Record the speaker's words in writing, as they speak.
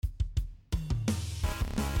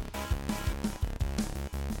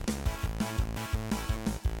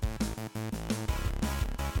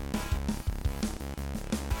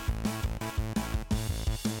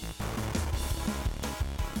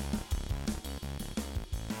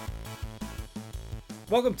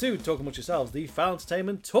Welcome to Talk Amongst Yourselves, the Foul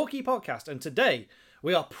Entertainment Talkie Podcast, and today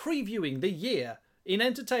we are previewing the year in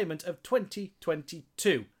entertainment of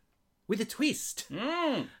 2022 with a twist.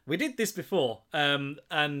 We did this before,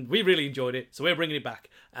 and we really enjoyed it, so we're bringing it back.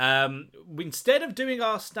 Instead of doing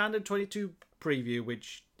our standard 22 preview,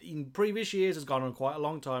 which in previous years has gone on quite a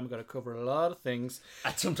long time, we've got to cover a lot of things.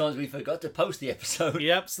 And sometimes we forgot to post the episode.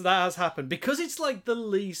 Yep, so that has happened. Because it's like the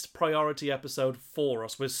least priority episode for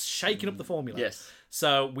us, we're shaking up the formula. Yes.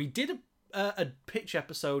 So we did a pitch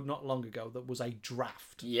episode not long ago that was a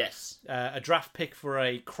draft. Yes. A draft pick for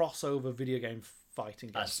a crossover video game fighting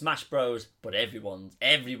game. Smash Bros, but everyone's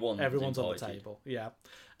on the table. Yeah.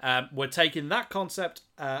 We're taking that concept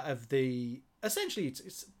of the...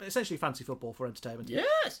 it's essentially fantasy football for entertainment.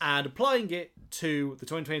 Yes. And applying it to the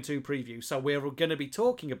 2022 preview. So we're going to be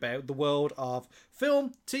talking about the world of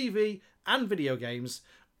film, TV, and video games,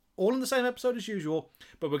 all in the same episode as usual,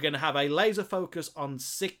 but we're going to have a laser focus on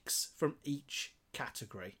 6 from each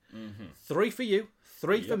category. 3 for you,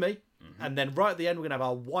 3 for me, and then right at the end we're going to have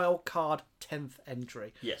our wild card 10th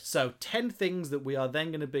entry. Yes. So 10 things that we are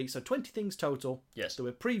then going to be, so 20 things total. Yes. So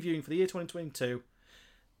we're previewing for the year 2022.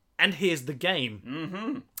 And here's the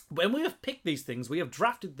game. When we have picked these things, we have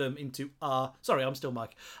drafted them into our... Sorry, I'm still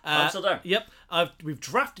Mike. I'm still there. Yep. We've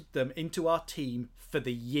drafted them into our team for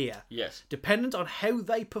the year. Yes. Dependent on how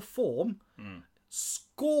they perform,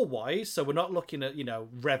 score-wise, so we're not looking at,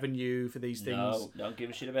 revenue for these things. No, don't give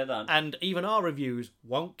a shit about that. And even our reviews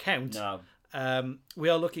won't count. No. We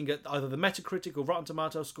are looking at either the Metacritic or Rotten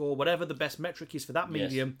Tomatoes score, whatever the best metric is for that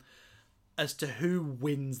medium, as to who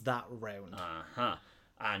wins that round.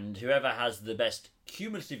 And whoever has the best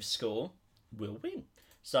cumulative score will win.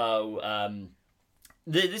 So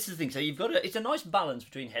this is the thing. So you've got it's a nice balance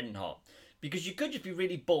between head and heart, because you could just be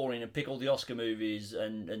really boring and pick all the Oscar movies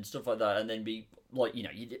and stuff like that, and then be like,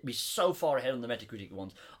 you'd be so far ahead on the Metacritic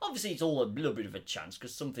ones. Obviously, it's all a little bit of a chance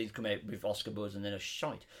because some things come out with Oscar buzz and then are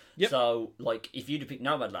shite. Yep. So, like, if you'd have picked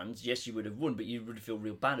Nomadlands, yes, you would have won, but you would feel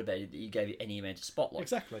real bad about it that you gave it any amount of spotlight.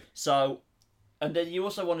 Exactly. So. And then you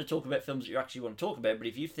also want to talk about films that you actually want to talk about, but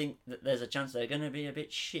if you think that there's a chance they're going to be a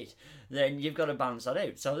bit shit, then you've got to balance that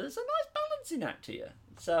out. So there's a nice balancing act here.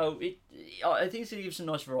 So I think it's going to give some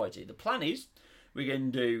nice variety. The plan is we're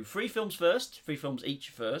going to do 3 films first, 3 films each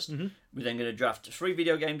first. We're then going to draft 3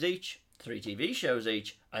 video games each, 3 TV shows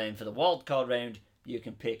each, and then for the wild card round, you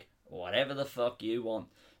can pick whatever the fuck you want.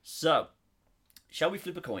 So, shall we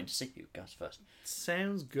flip a coin to see who goes first?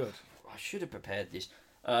 Sounds good. I should have prepared this.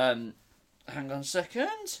 Hang on a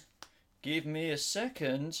second. Give me a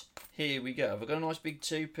second. Here we go. Have I got a nice big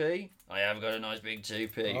 2p? I have got a nice big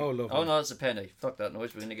 2p. Oh, lovely. Oh, no, that's a penny. Fuck that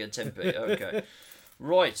noise. We're going to get 10p. Okay.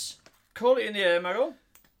 Right. Call it in the air, Meryl.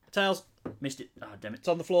 Tails. Missed it. Oh, damn it. It's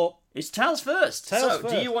on the floor. It's Tails first. Tails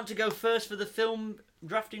first. Do you want to go first for the film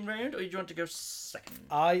drafting round, or do you want to go second?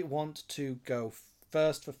 I want to go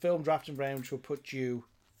first for film drafting round, which will put you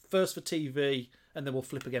first for TV, and then we'll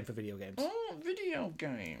flip again for video games. Oh, video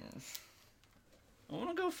games. I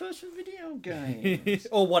want to go first for video games.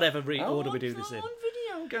 Or whatever order we do this in.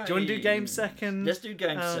 Video games. Do you want to do games second? Let's do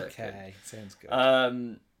games second. Okay, sounds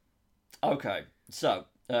good. Okay, so,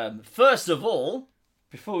 first of all,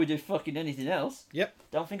 before we do fucking anything else,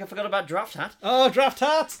 don't think I forgot about Draft Hat. Oh, Draft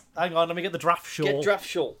Hat! Hang on, let me get the draft shawl. Get Draft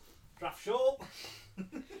Shawl. Draft shawl.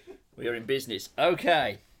 We are in business.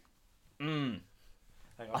 Okay.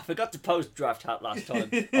 I forgot to post Draft Hat last time.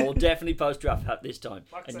 I will definitely post Draft Hat this time.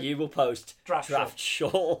 And you will post Draft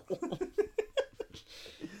Shawl.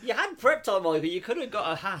 You had prep time, Michael. You could have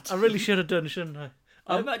got a hat. I really should have done, shouldn't I?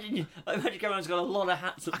 I imagine Cameron's got a lot of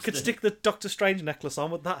hats upstairs. I could stick the Doctor Strange necklace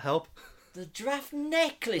on. Would that help? The draft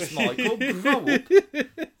necklace, Michael. Grow up.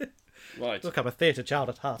 Right. Look, I'm a theatre child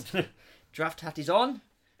at heart. Draft hat is on.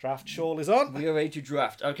 Draft shawl is on. We are ready to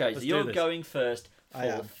draft. Okay, so you're going first for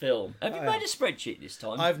the film. Have you made a spreadsheet this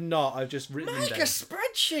time? I've not. I've just written them down. Make a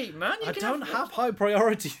spreadsheet, man. I don't have high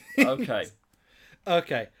priority things. Okay.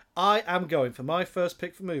 Okay. I am going for my first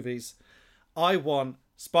pick for movies. I want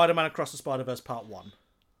Spider-Man Across the Spider-Verse Part 1.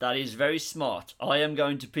 That is very smart. I am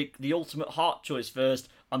going to pick the ultimate heart choice first.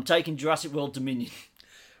 I'm taking Jurassic World Dominion.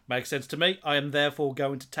 Makes sense to me. I am therefore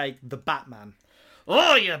going to take The Batman.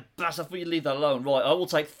 Oh, you bastard. I thought you'd leave that alone. Right, I will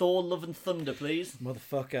take Thor, Love and Thunder, please.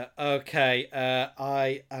 Motherfucker. Okay,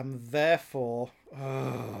 I am therefore...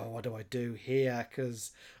 Oh, what do I do here?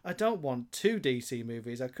 Because I don't want 2 DC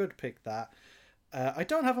movies. I could pick that. I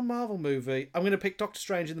don't have a Marvel movie. I'm going to pick Doctor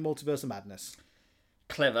Strange in the Multiverse of Madness.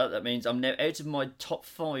 Clever. That means I'm now out of my top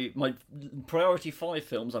 5, my priority 5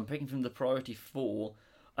 films. I'm picking from the priority 4.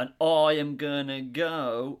 And I'm going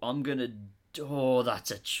to... Oh,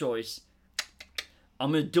 that's a choice.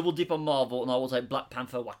 I'm going to double dip on Marvel, and I will take Black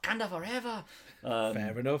Panther: Wakanda Forever.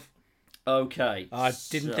 Fair enough. Okay. I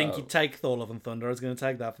didn't think you'd take Thor: Love and Thunder. I was going to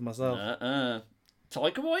take that for myself.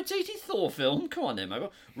 Taika Waititi Thor film. Come on then,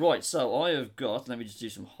 Michael. Right, so I have got, let me just do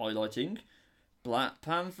some highlighting. Black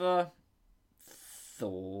Panther,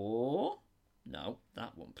 Thor. No,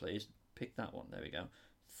 that one, please. Pick that one. There we go.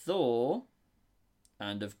 Thor,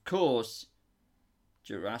 and of course,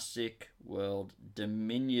 Jurassic World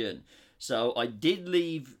Dominion. So I did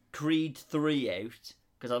leave Creed 3 out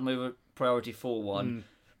because I'd move a priority 4-1.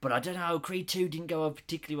 But I don't know, Creed 2 didn't go over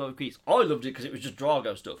particularly well with Creed. I loved it because it was just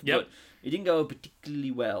Drago stuff. Yep. But it didn't go over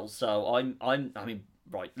particularly well. So I mean,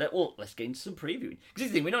 right, let's get into some previewing. Because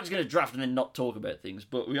the thing, we're not just going to draft and then not talk about things,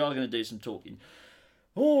 but we are going to do some talking.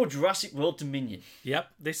 Oh, Jurassic World Dominion. Yep,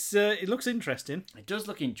 this it looks interesting. It does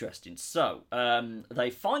look interesting. So, they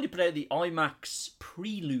finally put out the IMAX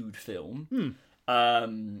Prelude film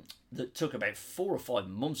that took about 4 or 5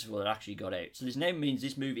 months before it actually got out. So this now means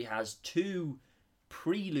this movie has 2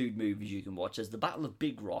 prelude movies you can watch. There's The Battle of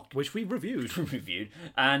Big Rock, Which we reviewed.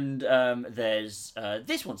 and there's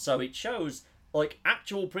this one. So it shows like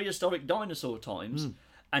actual prehistoric dinosaur times,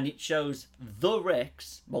 and it shows the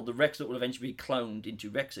Rex, well, the Rex that will eventually be cloned into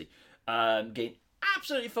Rexy, getting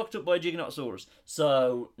absolutely fucked up by a Giganotosaurus.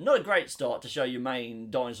 So not a great start to show your main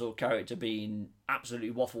dinosaur character being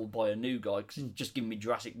absolutely waffled by a new guy, because it's just giving me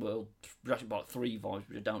Jurassic Park 3 vibes,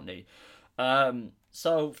 which I don't need.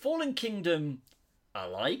 So Fallen Kingdom I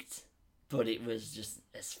liked, but it was just,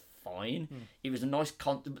 it's fine. It was a nice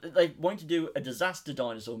they wanted to do a disaster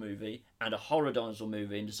dinosaur movie and a horror dinosaur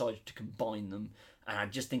movie and decided to combine them, and I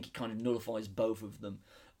just think it kind of nullifies both of them.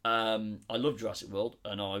 I love Jurassic World,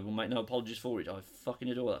 and I will make no apologies for it. I fucking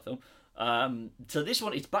adore that film. So this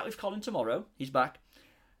one, it's back with Colin tomorrow. He's back,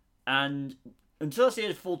 and until I see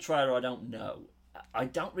a full trailer, I don't know. I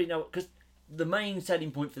don't really know, because the main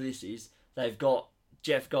selling point for this is they've got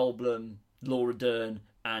Jeff Goldblum, Laura Dern,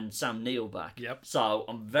 and Sam Neill back. Yep. So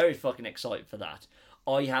I'm very fucking excited for that.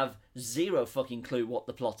 I have zero fucking clue what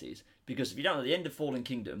the plot is, because if you don't know, at the end of Fallen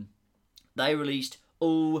Kingdom, they released,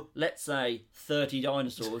 let's say 30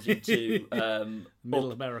 dinosaurs into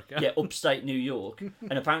Middle America. Yeah, upstate New York,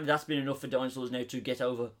 and apparently that's been enough for dinosaurs now to get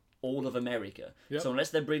over all of America. Yep. So unless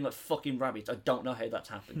they bring like fucking rabbits, I don't know how that's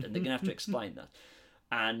happened, and they're gonna have to explain that.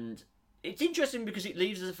 And it's interesting because it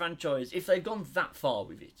leaves as a franchise, if they've gone that far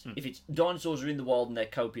with it, if it's dinosaurs are in the wild and they're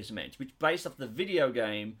copious amounts, which based off the video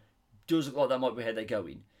game does look like that might be how they're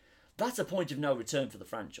going, that's a point of no return for the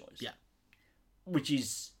franchise. Yeah. Which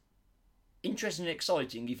is interesting and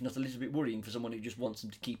exciting, if not a little bit worrying for someone who just wants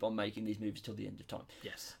them to keep on making these movies till the end of time.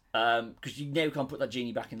 Yes. Because you now can't put that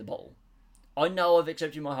genie back in the bottle. I know I've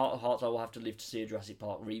accepted in my heart of hearts I will have to live to see a Jurassic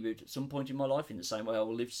Park reboot at some point in my life, in the same way I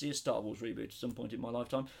will live to see a Star Wars reboot at some point in my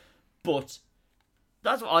lifetime. But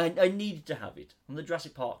that's what I needed to have it. I'm the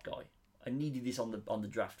Jurassic Park guy. I needed this on the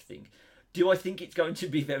draft thing. Do I think it's going to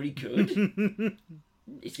be very good?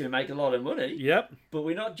 It's going to make a lot of money. Yep. But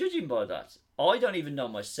we're not judging by that. I don't even know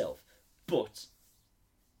myself. But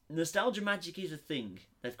nostalgia magic is a thing.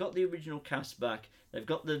 They've got the original cast back. They've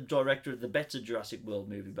got the director of the better Jurassic World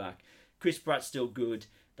movie back. Chris Pratt's still good.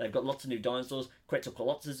 They've got lots of new dinosaurs.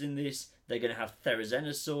 Quetzalcoatlus in this. They're going to have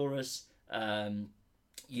Therizinosaurus.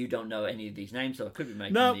 You don't know any of these names, so I could be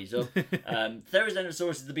making these up.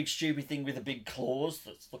 Therizinosaurus is the big stupid thing with the big claws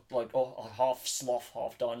that's looked like a half sloth,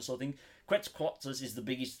 half dinosaur thing. Quetzalcoatlus is the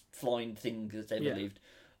biggest flying thing that's ever lived.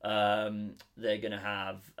 They're going to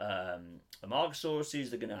have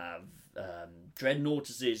Amargosauruses, they're going to have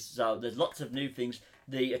Dreadnoughtuses, so there's lots of new things.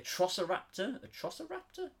 The Atrociraptor?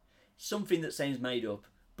 Something that sounds made up,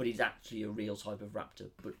 but is actually a real type of raptor,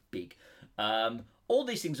 but big. All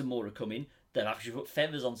these things and more are coming. They've actually put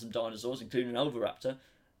feathers on some dinosaurs, including an Oviraptor.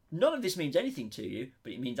 None of this means anything to you,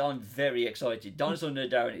 but it means I'm very excited. Dinosaur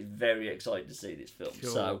Nerd Darren is very excited to see this film.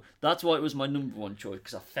 Cool. So that's why it was my number one choice,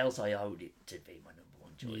 because I felt I owed it to be my number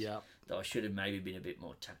one choice. Yeah. Though I should have maybe been a bit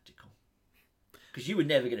more tactical. Because you were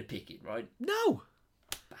never going to pick it, right? No.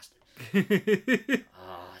 Bastard.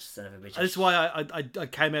 Son of a bitch. That's why I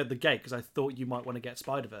came out the gate, because I thought you might want to get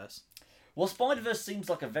Spider-Verse. Well, Spider-Verse seems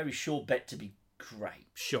like a very sure bet to be great.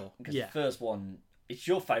 Sure. Because Yeah. the first one, it's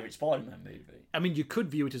your favourite Spider-Man movie. I mean, you could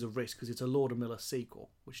view it as a risk because it's a Lord of Miller sequel,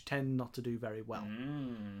 which tend not to do very well.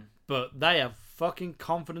 But they have fucking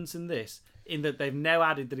confidence in this, in that they've now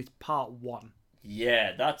added that it's part 1.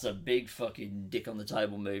 Yeah, that's a big fucking dick on the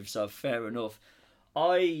table move, so fair enough.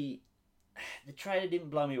 The the trailer didn't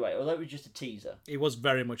blow me away, although it was just a teaser. It was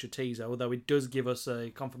very much a teaser, although it does give us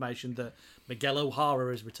a confirmation that Miguel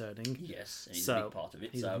O'Hara is returning. Yes, and he's a big part of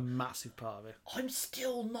it. He's a massive part of it. I'm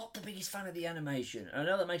still not the biggest fan of the animation. I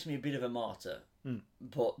know that makes me a bit of a martyr,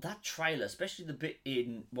 but that trailer, especially the bit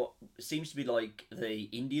in what seems to be like the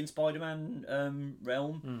Indian Spider-Man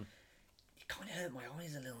realm, it kind of hurt my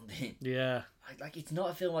eyes a little bit. Yeah. Like, it's not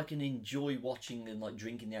a film I can enjoy watching and like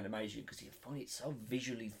drinking the animation because you find it so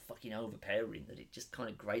visually fucking overpowering that it just kind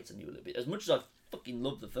of grates on you a little bit. As much as I fucking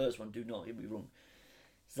love the first one, do not get me wrong.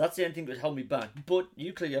 So that's the only thing that held me back. But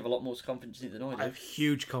you clearly have a lot more confidence in it than I do. I have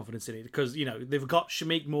huge confidence in it because, they've got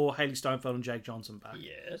Shamik Moore, Hayley Steinfeld and Jake Johnson back.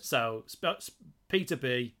 Yes. So Peter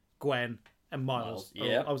B, Gwen and Miles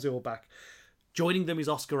yeah. are obviously all back. Joining them is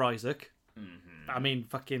Oscar Isaac. Mm-hmm. I mean,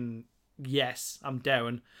 fucking yes, I'm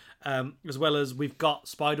down. As well as we've got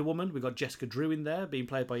Spider-Woman. We've got Jessica Drew in there being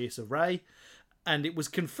played by Issa Rae. And it was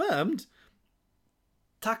confirmed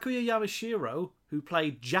Takuya Yamashiro, who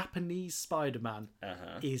played Japanese Spider-Man,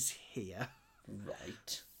 is here.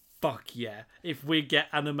 Right. Fuck yeah. If we get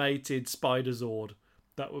animated Spider-Zord,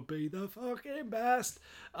 that would be the fucking best.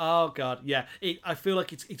 Oh, God, yeah. I feel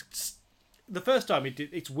like it's the first time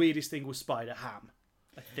its weirdest thing was Spider-Ham,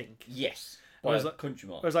 I think. Yes. I was like, country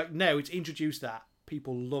mark. I was like, no, it's introduced that.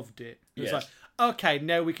 People loved it. It was Yes. like, okay,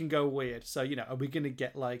 now we can go weird. So, are we going to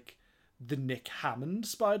get, like, the Nick Hammond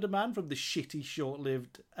Spider-Man from the shitty,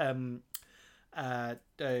 short-lived the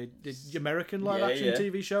American live-action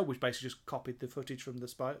TV show, which basically just copied the footage from the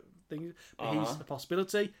thing. But he's a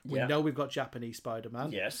possibility. We know we've got Japanese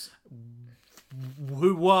Spider-Man. Yes.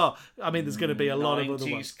 I mean, there's going to be a lot of other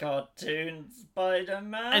ones. 90s cartoon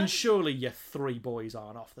Spider-Man. And surely your three boys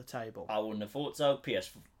aren't off the table. I wouldn't have thought so.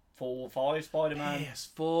 PS4, 5 Spider-Man.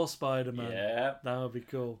 PS4 Spider-Man. Yeah. That would be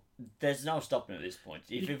cool. There's no stopping at this point.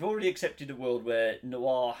 If you've already accepted a world where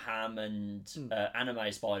Noir, Ham, and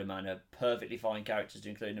anime Spider-Man are perfectly fine characters to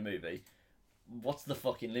include in a movie, what's the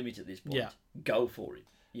fucking limit at this point? Yeah. Go for it,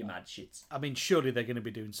 you mad shits. I mean, surely they're going to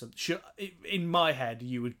be doing some. In my head,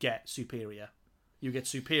 you would get Superior. You get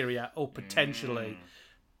Superior, or potentially.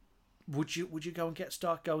 Would you go and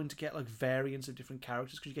start going to get like variants of different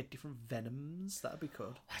characters? Could you get different Venoms? That'd be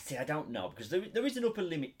good. I don't know, because there is an upper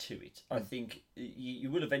limit to it. I think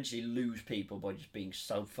you will eventually lose people by just being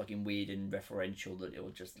so fucking weird and referential that it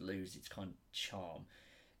will just lose its kind of charm.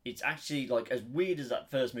 It's actually, like, as weird as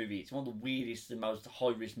that first movie, it's one of the weirdest and most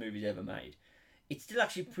high-risk movies ever made. It's still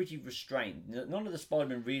actually pretty restrained. None of the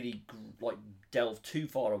Spider-Man really delve too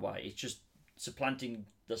far away. It's just supplanting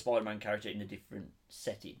the Spider-Man character in a different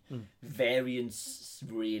setting. Variants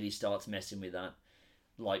really starts messing with that,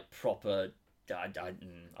 like proper. I don't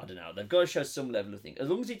know. They've got to show some level of thing. As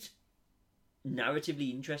long as it's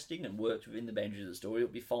narratively interesting and works within the boundaries of the story,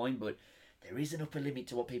 it'll be fine. But there is an upper limit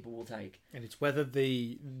to what people will take. And it's whether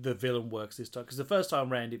the villain works this time. Because the first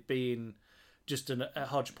time round, it being just a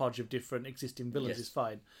hodgepodge of different existing villains is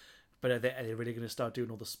fine. But are they really going to start doing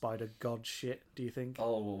all the Spider God shit, do you think?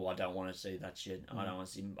 Oh, I don't want to see that shit. I don't want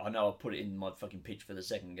to see. I know I put it in my fucking pitch for the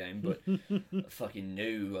second game, but fucking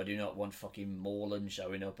no, I do not want fucking Morland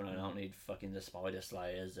showing up, and I don't need fucking the Spider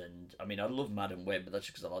Slayers. And I mean, I love Madam Web, but that's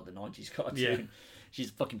just because I like the 90s cartoon. Yeah. She's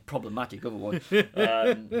fucking problematic otherwise.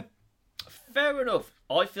 Fair enough.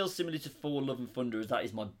 I feel similar to Thor: Love and Thunder, as that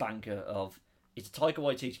is my banker of. It's a Taika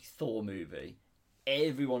Waititi Thor movie.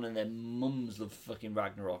 Everyone and their mums love fucking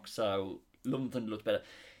Ragnarok, so Love and Thunder looks better.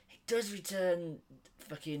 It does return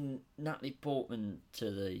fucking Natalie Portman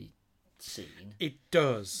to the scene. It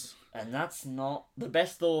does. And that's not... The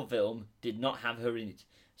best Thor film did not have her in it.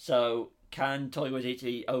 So, can Taika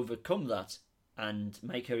Waititi overcome that and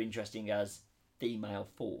make her interesting as female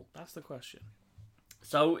Thor? That's the question.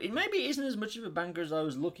 So, maybe it isn't as much of a banker as I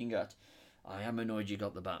was looking at. I am annoyed you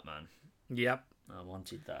got the Batman. Yep. I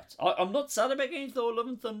wanted that. I'm not sad about getting Thor: Love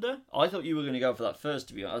and Thunder. I thought you were going to go for that first,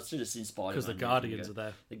 to be honest. I should have seen Spider-Man. Because the Guardians are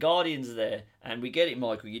there. The Guardians are there. And we get it,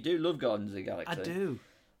 Michael. You do love Guardians of the Galaxy. I do.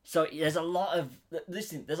 So there's a lot of...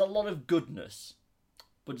 Listen, there's a lot of goodness.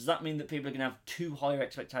 But does that mean that people are going to have too higher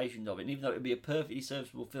expectations of it? And even though it would be a perfectly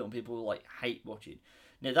serviceable film, people will, hate watching.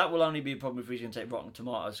 Now, that will only be a problem if we're going to take Rotten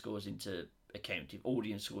Tomato scores into account. If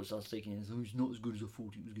audience scores start thinking, oh, it's not as good as I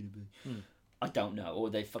thought it was going to be. I don't know.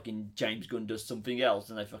 Or they fucking James Gunn does something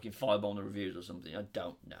else and they fucking firebomb the reviews or something. I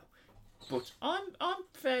don't know. But I'm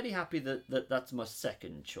fairly happy that that's my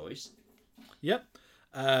second choice. Yep.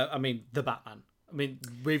 I mean, the Batman. I mean,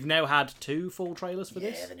 we've now had 2 full trailers for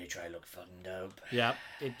this. Yeah, the new trailer looked fucking dope. Yeah,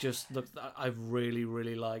 it just looks... I really,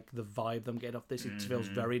 really like the vibe I'm getting off this. It feels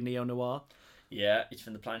very neo-noir. Yeah, it's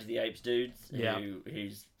from the Planet of the Apes dudes,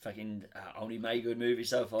 who's fucking only made good movies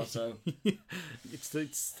so far. So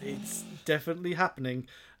it's definitely happening.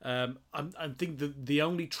 I think the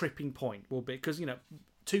only tripping point will be because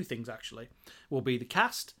two things actually will be the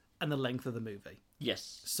cast and the length of the movie.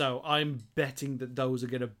 Yes. So I'm betting that those are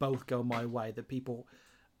going to both go my way. That people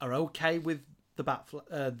are okay with the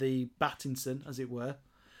Battinson, as it were,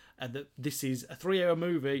 and that this is a 3-hour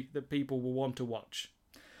movie that people will want to watch.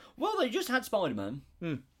 Well, they just had Spider-Man.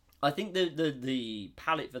 I think the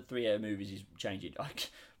palette for 3-hour movies is changing.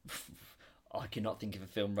 I cannot think of a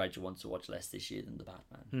film Rachel wants to watch less this year than The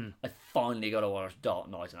Batman. I finally got to watch Dark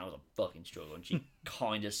Knight, and I was a fucking struggle, and she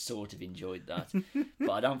kind of sort of enjoyed that.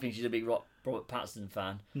 But I don't think she's a big Robert Pattinson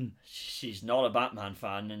fan. She's not a Batman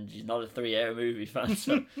fan, and she's not a 3-hour movie fan,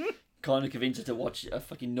 so kind of convinced her to watch a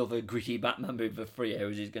fucking another gritty Batman movie for 3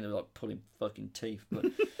 hours is going to pull him fucking teeth. But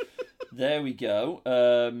there we go.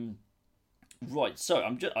 Right,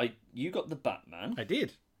 so you got The Batman. I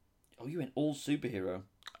did. Oh, you went all superhero.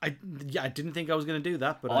 I didn't think I was going to do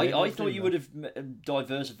that, but I thought you would have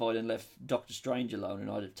diversified and left Doctor Strange alone, and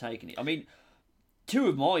I'd have taken it. I mean,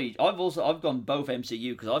 I've gone both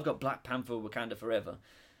MCU because I've got Black Panther, Wakanda Forever.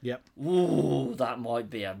 Yep. Ooh, that might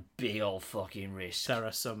be a big old fucking risk. There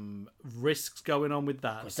are some risks going on with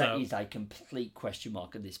that. That is a complete question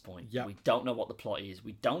mark at this point. Yep. We don't know what the plot is.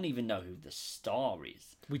 We don't even know who the star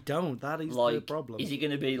is. We don't. That is the problem. Is it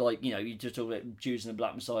going to be like, you just talk about Judas and the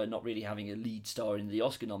Black Messiah not really having a lead star in the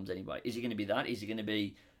Oscar noms anyway? Is it going to be that? Is it going to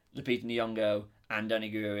be Lupita Nyong'o and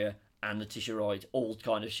Danny Gurira and Letitia Wright all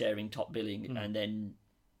kind of sharing top billing and then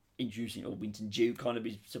introducing, or Winston Duke kind of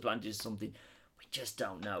be supplanted as something? We just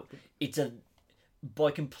don't know. It's by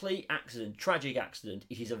complete accident, tragic accident,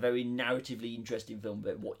 it is a very narratively interesting film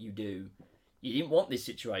about what you do. You didn't want this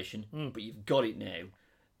situation, but you've got it now.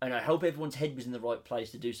 And I hope everyone's head was in the right place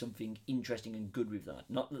to do something interesting and good with that.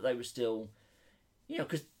 Not that they were still,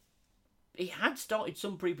 because it had started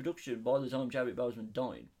some pre-production by the time Chadwick Boseman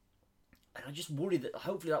died. And I just worried that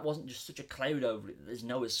hopefully that wasn't just such a cloud over it, that there's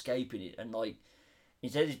no escaping it. And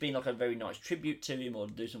instead it's been a very nice tribute to him or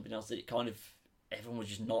do something else, that it kind of, everyone was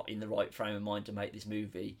just not in the right frame of mind to make this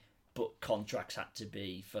movie, but contracts had to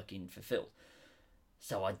be fucking fulfilled.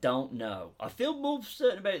 So I don't know. I feel more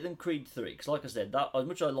certain about it than Creed 3, because like I said, that as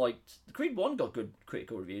much as I liked... Creed 1 got good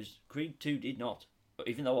critical reviews, Creed 2 did not. But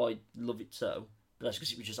even though I love it so, but that's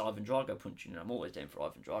because it was just Ivan Drago punching, and I'm always down for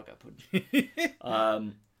Ivan Drago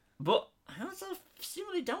punching. But I also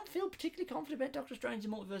similarly don't feel particularly confident about Doctor Strange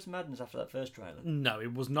and Multiverse of Madness after that first trailer. No,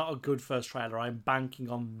 it was not a good first trailer. I'm banking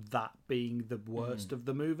on that being the worst of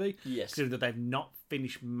the movie. Yes. Considering that they've not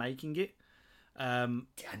finished making it. And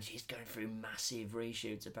she's going through massive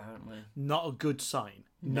reshoots, apparently. Not a good sign.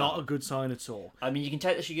 No. Not a good sign at all. I mean, you can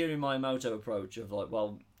take the Shigeru Miyamoto approach of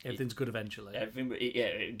everything's good eventually.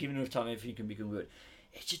 Given enough time, everything can become good.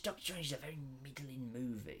 It's just Doctor Strange is a very middling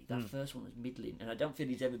movie. That first one was middling, and I don't feel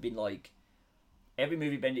he's ever been every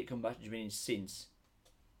movie Benedict Cumberbatch has been in since.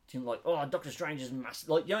 Doctor Strange is massive.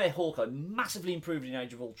 Hawkeye massively improved in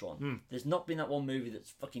Age of Ultron. There's not been that one movie that's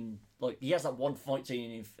fucking he has that one fight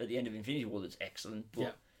scene at the end of Infinity War that's excellent,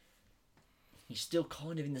 but he's still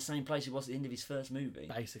kind of in the same place he was at the end of his first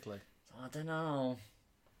movie. Basically, so I don't know.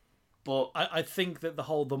 But I think that the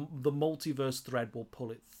multiverse thread will pull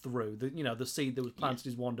it through. The seed that was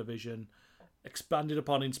planted in WandaVision, expanded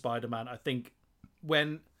upon in Spider-Man. I think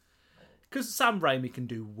because Sam Raimi can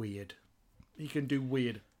do weird. He can do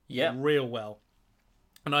weird real well.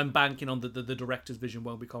 And I'm banking on that the director's vision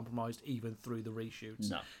won't be compromised even through the reshoots.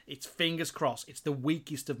 No. It's fingers crossed. It's the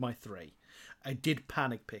weakest of my three. I did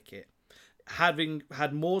panic pick it. Having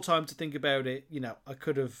had more time to think about it, I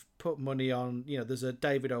could have put money on, there's a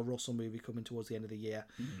David O. Russell movie coming towards the end of the year,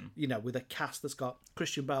 with a cast that's got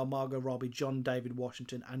Christian Bale, Margot Robbie, John David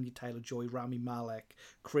Washington, Anya Taylor-Joy, Rami Malek,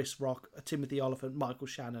 Chris Rock, Timothy Olyphant, Michael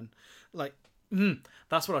Shannon.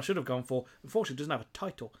 That's what I should have gone for. Unfortunately, it doesn't have a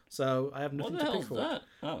title, so I have nothing to pick for. What the hell is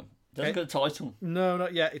that? Oh, doesn't got a title. No,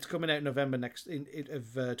 not yet. It's coming out in November of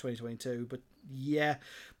 2022, but yeah...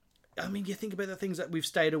 I mean, you think about the things that we've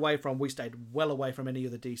stayed away from. We stayed well away from any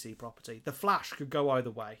other DC property. The Flash could go either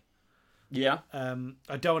way. Yeah.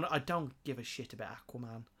 I don't give a shit about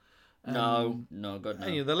Aquaman. No, God no.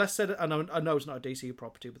 And, the less said, I know it's not a DC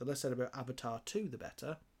property, but the less said about Avatar 2, the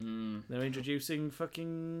better. They're introducing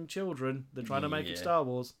fucking children. They're trying to make it Star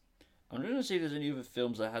Wars. I'm going to see if there's any other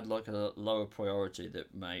films that had a lower priority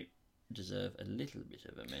that may deserve a little bit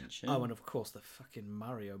of a mention. Oh, and of course the fucking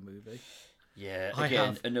Mario movie. Yeah,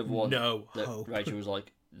 again, another one no that hope. Rachel was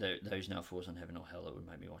like, "There's no force on heaven or hell that would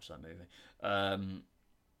make me watch that movie." I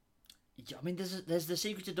mean, there's the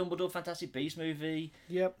Secret of Dumbledore Fantastic Beasts movie.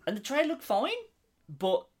 Yep. And the trailer looked fine.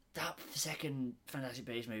 But that second Fantastic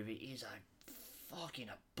Beasts movie is a fucking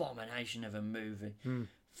abomination of a movie.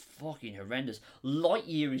 Fucking horrendous.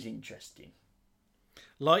 Lightyear is interesting.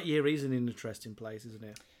 Lightyear is an interesting place, isn't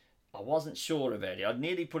it? I wasn't sure about it. I'd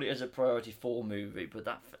nearly put it as a priority 4 movie, but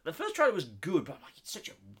the first trailer was good, but like it's such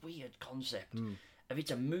a weird concept. If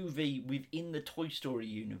it's a movie within the Toy Story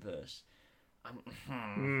universe.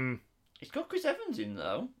 It's got Chris Evans in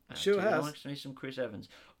though. Sure has. Actually, some Chris Evans.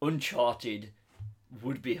 Uncharted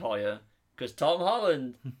would be higher because Tom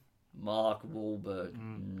Holland, Mark Wahlberg,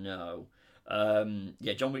 no.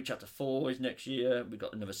 John Wick Chapter 4 is next year. We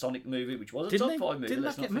got another Sonic movie, which was a top 5 movie. Didn't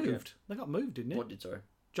that get moved? They got moved, didn't it? What did, sorry?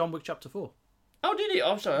 John Wick Chapter 4. Oh, did it?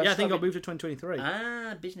 Oh, sorry. Yeah, I think it got moved to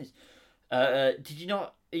 2023. Business. Did you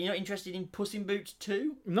not? Are you not interested in Puss in Boots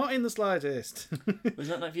 2? Not in the slightest. Was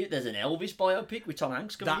that not for you? There's an Elvis biopic with Tom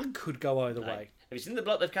Hanks coming in. That could go either way. Have you seen the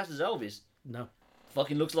bloke they've cast as Elvis? No.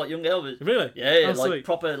 Fucking looks like young Elvis. Really? Yeah, Oh, like sweet.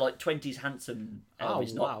 proper, like 20s handsome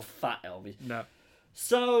Elvis, wow. not fat Elvis. No.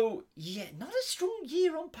 So, yeah, not a strong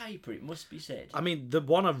year on paper, it must be said. I mean, the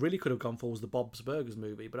one I really could have gone for was the Bob's Burgers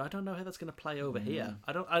movie, but I don't know how that's going to play over here.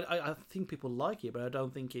 I think people like it, but I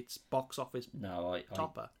don't think it's box office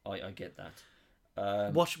topper. I get that.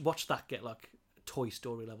 Watch that get like Toy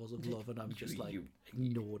Story levels of love, and I'm just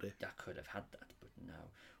ignored it. I could have had that, but no.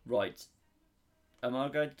 Right. Am I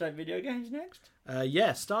going to take video games next?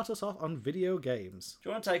 Yeah, start us off on video games. Do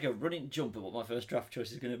you want to take a running jump at what my first draft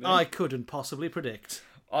choice is going to be? I couldn't possibly predict.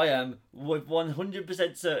 I am, with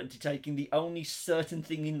 100% certainty, taking the only certain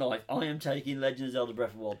thing in life. I am taking Legend of Zelda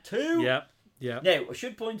Breath of the Wild 2. Yeah. Now, I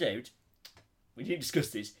should point out, we didn't discuss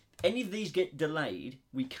this, any of these get delayed,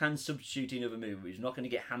 we can substitute in other movies. We're not going to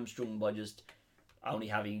get hamstrung by just only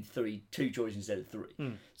having two choices instead of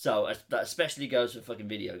 3. So that especially goes for fucking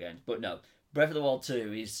video games. But no, Breath of the Wild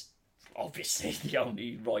 2 is obviously the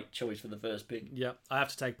only right choice for the first pick. Yeah, I have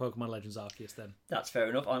to take Pokemon Legends Arceus then. That's fair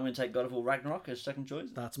enough. I'm going to take God of War Ragnarok as second choice.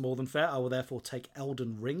 That's more than fair. I will therefore take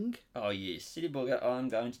Elden Ring. Oh yes, City Bugger. I'm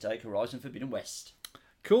going to take Horizon Forbidden West.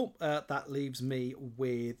 Cool. That leaves me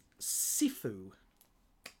with Sifu.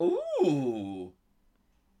 Ooh,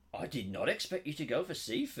 I did not expect you to go for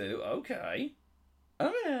Sifu. Okay.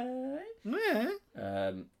 Alright. Yeah.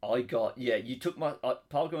 You took my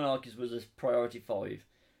Pokemon Arceus was a priority 5,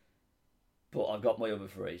 but I got my other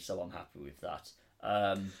 3, so I'm happy with that.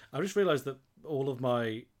 I just realised that all of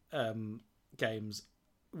my games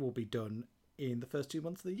will be done in the first 2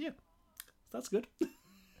 months of the year. That's good.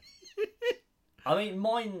 I mean,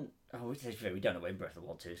 mine. Oh, we don't know when Breath of the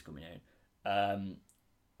Wild 2 is coming out.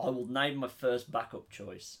 I will name my first backup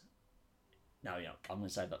choice. No, I'm going to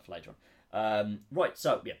save that for later on. Right,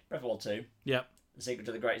 so yeah, Breath of the Wild 2. Yep. The secret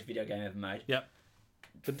to the greatest video game ever made. Yep.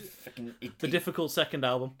 The It, difficult second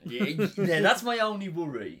album. yeah, that's my only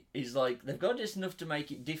worry. Is like they've got just enough to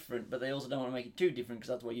make it different, but they also don't want to make it too different because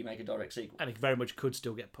that's why you make a direct sequel. And it very much could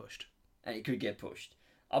still get pushed. And it could get pushed.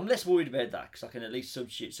 I'm less worried about that because I can at least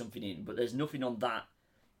substitute something in. But there's nothing on that.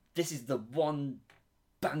 This is the one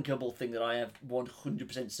bankable thing that I have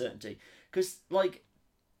 100% certainty. Because like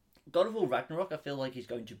God of War Ragnarok, I feel like is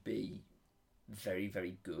going to be very,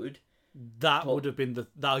 very good. That would have been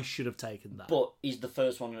I should have taken that. But is the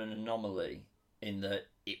first one an anomaly in that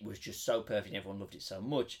it was just so perfect and everyone loved it so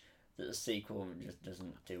much that the sequel just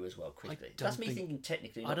doesn't do as well critically? That's me thinking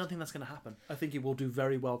technically. I don't think that's going to happen. I think it will do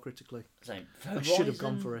very well critically. Same. I should have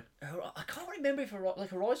gone for it. I can't remember if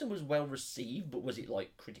Horizon was well received, but was it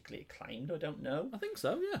like critically acclaimed? I don't know. I think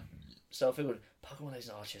so, yeah. So I figured Pokemon Legends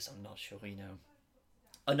Arceus, I'm not sure,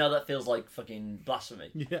 I know that feels like fucking blasphemy.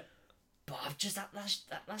 Yeah. But I've just that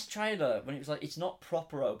last trailer when it was like it's not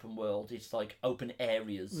proper open world, it's like open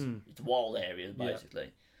areas, it's wild areas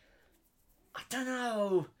basically. I don't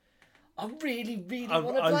know. I really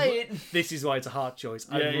want to play it. This is why it's a hard choice.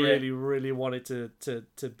 I really want it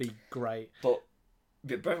to be great. But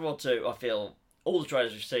Breath of the Wild 2, I feel all the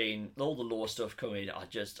trailers we've seen, all the lore stuff coming, I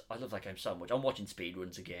love that game so much. I'm watching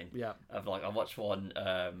speedruns again. Yeah. I watched one.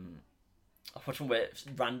 I watched one where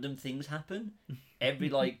random things happen. Every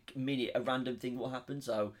minute, a random thing will happen.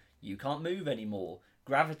 So you can't move anymore.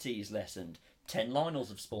 Gravity is lessened. 10 Lionels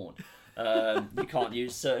have spawned. You can't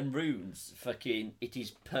use certain runes. Fucking, it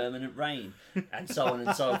is permanent rain, and so on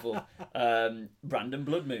and so forth. Random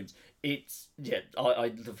blood moons. It's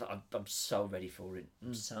I'm so ready for it.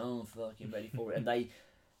 I'm so fucking ready for it. And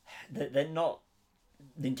they're not.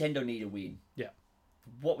 Nintendo need a win. Yeah.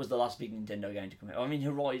 What was the last big Nintendo game to come out? I mean,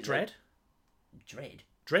 Horizon.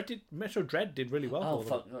 Metro Dread did really well. Oh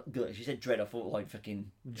fuck! Good. If you said Dread, I thought like fucking.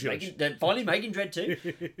 Judge. They're finally making Dread 2.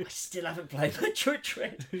 I still haven't played Metro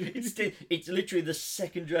Dread. It's literally the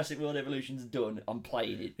second Jurassic World Evolution's done. I'm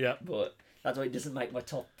playing it. Yeah. But That's why it doesn't make my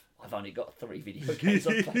top. I've only got 3 video games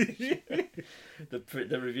on page.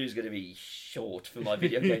 The review's going to be short for my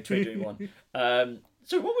video game 2021.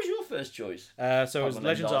 So what was your first choice? So it was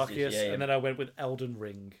Legends Arceus, and then I went with Elden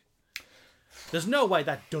Ring. There's no way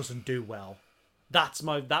that doesn't do well. That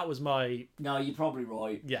was my... No, you're probably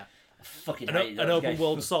right. Yeah. I fucking hate an open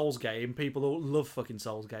world Souls game. People all love fucking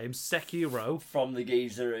Souls games. Sekiro. From the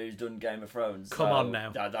geezer who's done Game of Thrones. Come on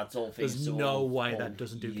now. That's all things. There's no way that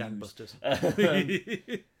doesn't do gangbusters.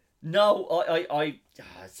 No, I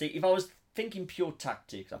see. If I was thinking pure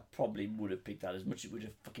tactics, I probably would have picked that as much as it would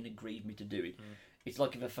have fucking aggrieved me to do it. It's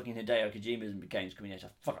like if a fucking Hideo Kojima game's coming out,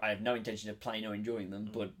 I have no intention of playing or enjoying them,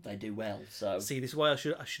 but they do well. So see, this is why I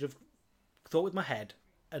should have thought with my head,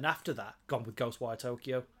 and after that, gone with Ghostwire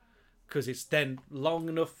Tokyo. Because it's then long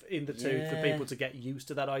enough in the tooth for people to get used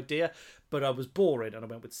to that idea. But I was boring and I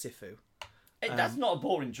went with Sifu. That's not a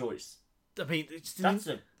boring choice. I mean, that's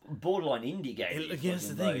a borderline indie game. Here's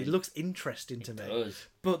the thing: it looks interesting to me. Does.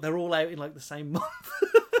 But they're all out in like the same month.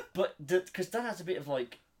 But because that has a bit of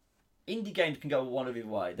like, indie games can go one of either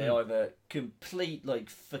way. They either complete like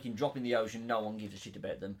fucking drop in the ocean, no one gives a shit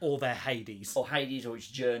about them, or they're Hades, or it's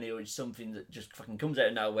Journey, or it's something that just fucking comes out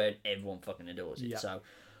of nowhere and everyone fucking adores it. Yeah. So.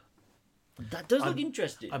 That does look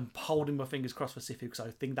interesting. I'm holding my fingers crossed for Sifu because I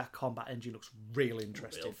think that combat engine looks real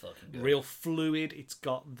interesting. Real fucking good. Real fluid. It's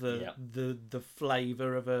got the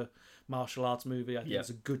flavour of a martial arts movie. I think there's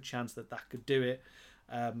a good chance that could do it.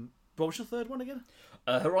 What was your third one again?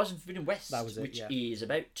 Horizon Forbidden West, that was it, which is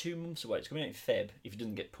about 2 months away. It's coming out in Feb. If it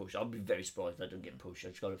doesn't get pushed, I'll be very surprised if that doesn't get pushed.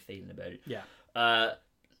 I've just got a feeling about it. Yeah.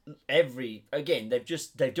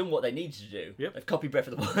 They've done what they needed to do. Yep. They've copied Breath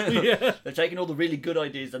of the Wild. Yeah. They've taken all the really good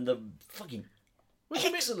ideas and the fucking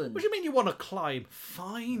excellent. What do you mean you want to climb?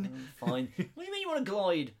 Fine. Fine. What do you mean you want to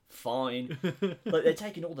glide? Fine. Like they're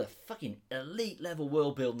taking all the fucking elite level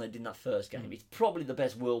world building they did in that first game. It's probably the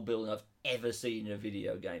best world building I've ever seen in a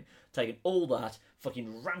video game. Taking all that,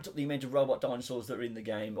 fucking ramped up the amount of robot dinosaurs that are in the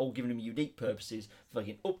game, all giving them unique purposes,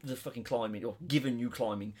 fucking up the fucking climbing, or given you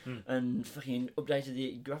climbing, and fucking updated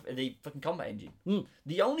the fucking combat engine.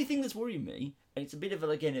 The only thing that's worrying me, and it's a bit of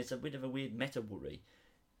a weird meta worry,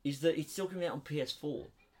 is that it's still coming out on PS4.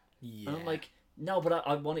 Yeah. And I'm like, no, but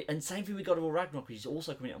I want it. And same thing with God of War Ragnarok, which is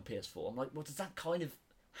also coming out on PS4. I'm like, well, does that kind of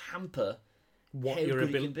hamper what how your good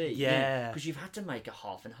ability? it can be? Yeah. Because you've had to make a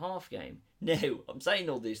half and half game. Now, I'm saying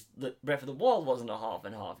all this, that Breath of the Wild wasn't a half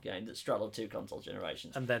and half game that straddled 2 console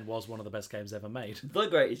generations. And then was one of the best games ever made. The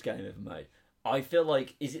greatest game ever made. I feel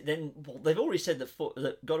like, is it then... Well, they've already said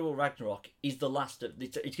that God of War Ragnarok is the last of...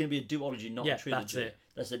 It's going to be a duology, not a trilogy. That's it.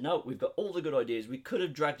 They said, no, we've got all the good ideas. We could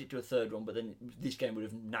have dragged it to a third one, but then this game would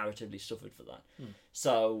have narratively suffered for that.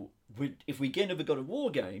 So, if we get another God of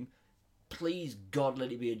War game, please, God,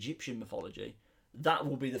 let it be Egyptian mythology. That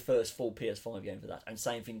will be the first full PS5 game for that. And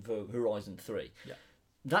same thing for Horizon 3. Yeah.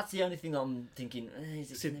 That's the only thing that I'm thinking,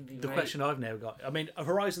 is it going to be the right? question I've now got... I mean,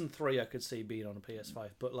 Horizon 3 I could see being on a PS5,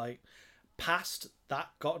 but like... Past that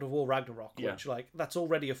God of War Ragnarok, which like that's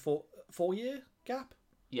already a 4-year gap.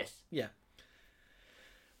 Yes. Yeah.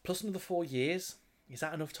 Plus another 4 years. Is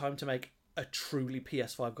that enough time to make a truly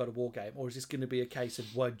PS5 God of War game, or is this going to be a case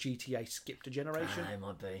of where GTA skipped a generation? It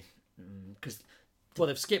might be because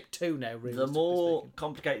they've skipped 2 now. Really, the more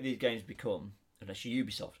complicated these games become, unless you're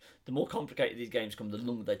Ubisoft, the more complicated these games become, the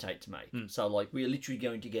longer they take to make. So, like, we're literally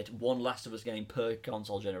going to get one Last of Us game per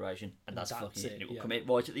console generation, and that's fucking it. And it will come out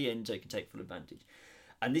right at the end, so you can take full advantage.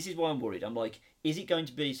 And this is why I'm worried. I'm like, is it going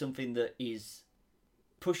to be something that is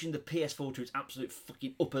pushing the PS4 to its absolute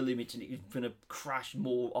fucking upper limit, and it's going to crash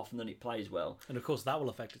more often than it plays well? And of course, that will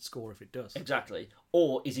affect its score if it does. Exactly.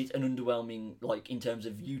 Or is it an underwhelming, like, in terms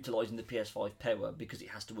of utilising the PS5 power because it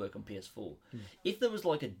has to work on PS4? If there was,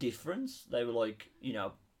 like, a difference, they were like, you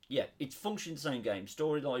know, yeah, it's functioning the same game.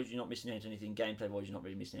 Story-wise, you're not missing out on anything. Gameplay-wise, you're not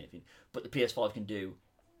really missing anything. But the PS5 can do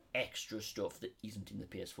extra stuff that isn't in the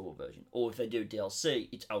PS4 version. Or if they do DLC,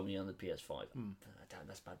 it's only on the PS5. Damn,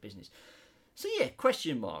 that's bad business. So yeah,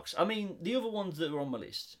 question marks. I mean, the other ones that were on my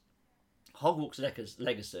list, Hogwarts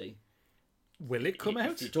Legacy. Will it come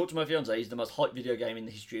out? If you talk to my fiance, it's the most hyped video game in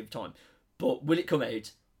the history of time. But will it come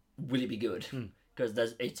out? Will it be good?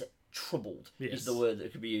 Because it's troubled is the word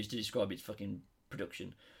that could be used to describe its fucking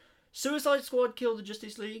production. Suicide Squad Kill the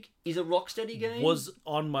Justice League is a Rocksteady game. Was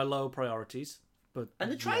on my low priorities, but and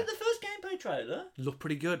the trailer, the first gameplay trailer, looked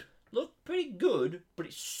pretty good. Looked pretty good, but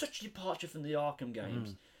it's such a departure from the Arkham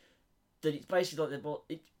games that it's basically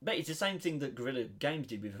like it's the same thing that Guerrilla Games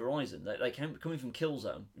did with Horizon. They came coming from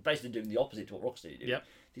Killzone, basically doing the opposite to what Rocksteady did. Yep.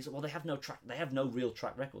 They have no track. They have no real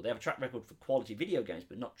track record. They have a track record for quality video games,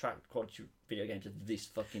 but not quality video games of this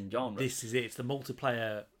fucking genre. This is it. It's the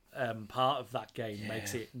multiplayer part of that game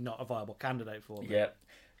makes it not a viable candidate for me. Yeah.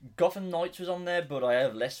 Gotham Knights was on there, but I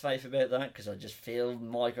have less faith about that because I just feel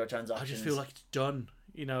microtransactions. I just feel like it's done.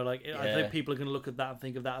 You know, like I think people are going to look at that and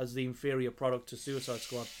think of that as the inferior product to Suicide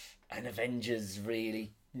Squad. And Avengers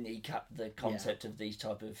really kneecapped the concept of these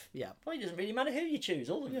type of... Yeah. Well, it doesn't really matter who you choose.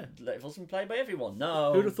 All the levels can play by everyone.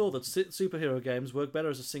 No. Who'd have thought that superhero games work better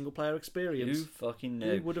as a single-player experience? Who fucking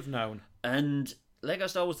knew? Who would have known? And Lego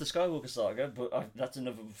Star Wars The Skywalker Saga, but that's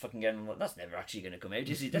another fucking game. I'm like, that's never actually going to come out,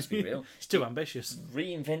 is it? Let's be real. It's too ambitious.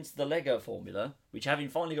 Reinvents the Lego formula, which having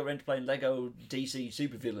finally got around to playing Lego DC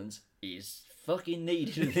supervillains is fucking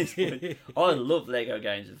needed at this point. I love Lego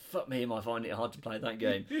games, and fuck me, am I finding it hard to play that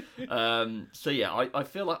game. So yeah, I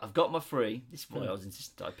feel like I've got my free. This is why I was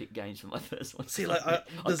insistent I pick games for my first one. See, like I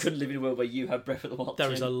couldn't live in a world where you have Breath of the Wild.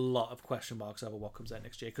 There is a lot of question marks over what comes out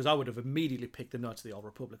next year, because I would have immediately picked the Knights of the Old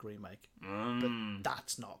Republic remake, but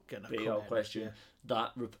that's not gonna big come old out question.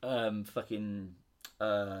 That fucking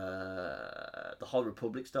the High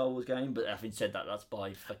Republic Star Wars game, but having said that, that's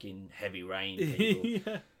by fucking Heavy Rain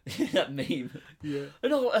people. That meme. Yeah.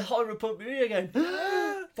 No, a High Republic video game.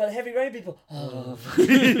 For the Heavy Rain people. Oh,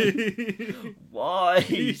 why?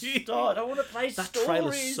 Stop. I don't want to play That stories.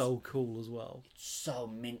 trailer's so cool as well. So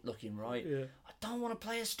mint looking, right? Yeah. I don't want to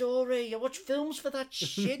play a story. I watch films for that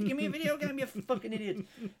shit. Give me a video game, you fucking idiot.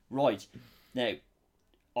 Right. Now,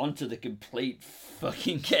 onto the complete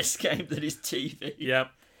fucking guess game that is TV. Yep.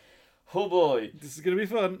 Oh boy. This is gonna be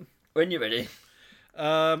fun. When you're ready.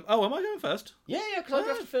 Am I going first? Yeah, because I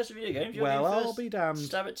drafted first video games. Well, I'll be damned.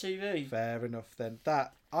 Stab at TV. Fair enough then.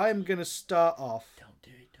 I'm gonna start off. Don't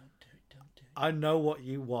do it, don't do it, don't do it. I know what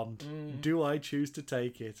you want. Do I choose to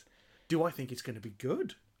take it? Do I think it's gonna be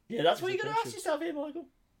good? Yeah, that's what you're going to ask yourself here, Michael.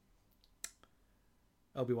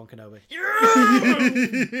 Obi-Wan Kenobi.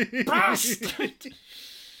 Yeah! Bastard!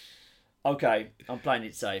 Okay, I'm playing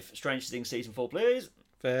it safe. Stranger Things Season 4, please.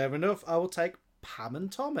 Fair enough. I will take Pam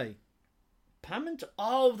and Tommy.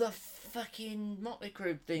 Oh, the fucking Motley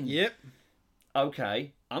Crue thing. Yep.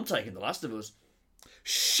 Okay, I'm taking The Last of Us.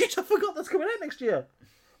 Shit, I forgot that's coming out next year.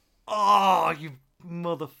 Oh, you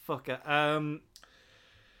motherfucker.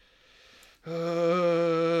 I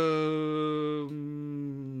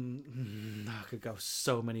could go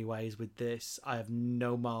so many ways with this. I have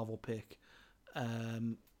no Marvel pick.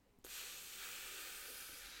 Moon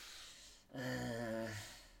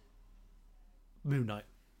Knight.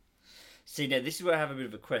 See, now this is where I have a bit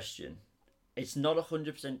of a question. It's not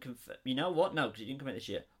 100% confirmed. You know what? No, because it didn't come out this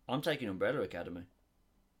year. I'm taking Umbrella Academy.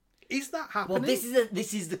 Is that happening? Well,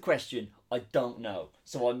 this is the question. I don't know,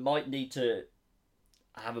 so I might need to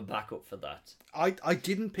have a backup for that. I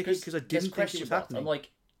didn't pick it because I didn't think it was happening. I'm like,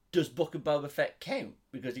 does Book of Boba Fett count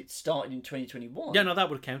because it started in 2021? Yeah, no, that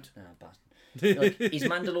would count. Oh, bastard. Like, is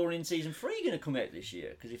Mandalorian season 3 going to come out this year?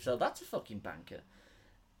 Because if so, that's a fucking banker.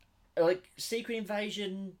 Like Secret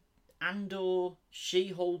Invasion, Andor,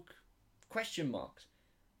 She-Hulk, question marks.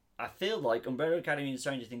 I feel like Umbrella Academy and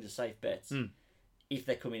Stranger Things are safe bets if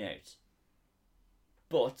they're coming out.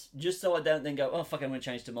 But just so I don't then go, oh fuck, I'm going to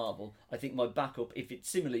change to Marvel. I think my backup, if it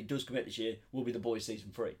similarly does come out this year, will be The Boys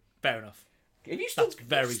season 3. Fair enough. Have you still, That's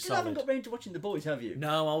very you still solid. haven't got round to watching The Boys, have you?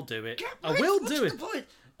 No, I'll do it. Get I round will to do watching it. The Boys.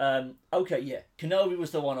 Okay, yeah. Kenobi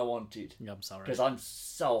was the one I wanted. Yeah, I'm sorry. Because I'm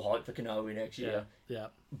so hyped for Kenobi next year. Yeah.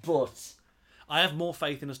 But I have more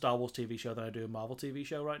faith in a Star Wars TV show than I do a Marvel TV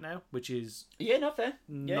show right now, which is yeah, not fair.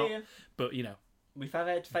 Yeah. But you know, We've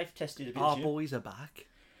had faith tested a bit. our boys are back.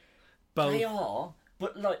 Both. They are,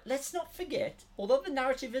 but like, let's not forget. Although the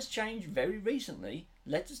narrative has changed very recently,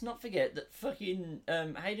 let us not forget that fucking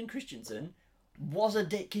Hayden Christensen was a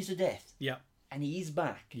kiss of death. Yep. And he is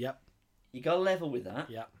back. Yep. You got to level with that.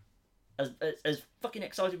 Yep. As fucking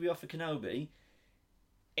excited we are for Kenobi,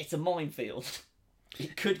 it's a minefield.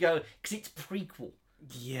 It could go because it's prequel.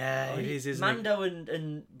 Yeah, it is, isn't Mando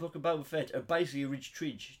and Book of Boba Fett are basically a Ridge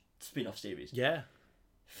Tridge spin-off series. Yeah.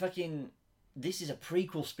 Fucking, this is a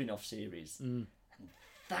prequel spin-off series. And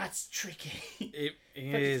that's tricky. It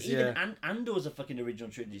is, yeah. Andor's a fucking original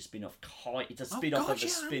trilogy spin-off. It's a spin-off of a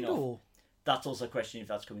spin-off. Andor. That's also a question if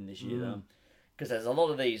that's coming this year, though. Because there's a lot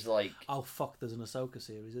of these, like... Oh, fuck, there's an Ahsoka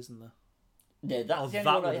series, isn't there? Yeah, that's the that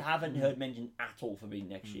only one I one. haven't heard mentioned at all for being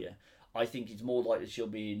next year. I think it's more likely she'll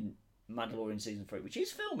be in Mandalorian Season 3, which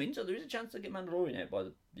is filming, so there is a chance to get Mandalorian out by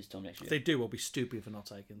this time next year. If they do, we'll be stupid for not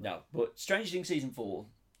taking them. No, but Stranger Things Season 4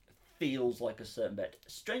 feels like a certain bet.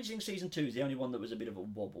 Stranger Things Season 2 is the only one that was a bit of a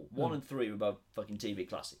wobble. 1 and 3 were both fucking TV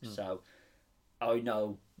classics, so I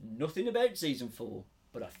know nothing about Season 4,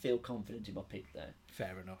 but I feel confident in my pick there.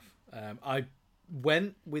 Fair enough. I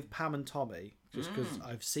went with Pam and Tommy just because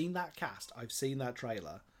I've seen that cast, I've seen that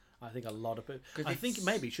trailer, I think a lot of people. 'Cause I think it's-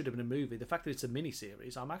 maybe it should have been a movie. The fact that it's a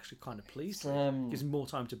mini-series, I'm actually kind of pleased. Gives me more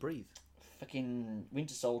time to breathe. Fucking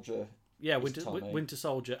Winter Soldier. Yeah, It's Winter Tommy. Winter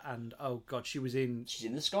Soldier, and oh god, she was in She's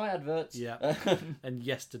in the Sky adverts. Yeah. and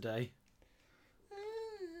Yesterday.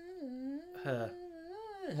 Her.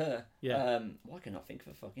 Her. Yeah. Why can I not think of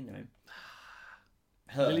a fucking name?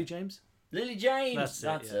 Her. Lily James. Lily James.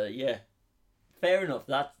 That's it, her. Yeah. Fair enough.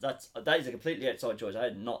 That is a completely outside choice. I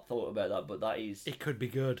had not thought about that, but that is. It could be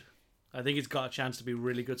good. I think it's got a chance to be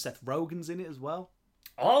really good. Seth Rogen's in it as well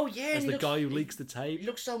Oh yeah, as and the he guy who looks- leaks the He tape.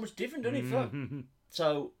 looks so much different, doesn't he? Fuck. Mhm.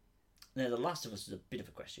 So, now The Last of Us is a bit of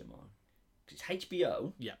a question mark. 'Cause it's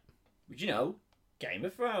HBO, Yeah. which, Game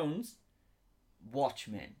of Thrones,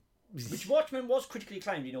 Watchmen. Which Watchmen was critically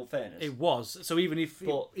acclaimed, in all fairness. It was. So even if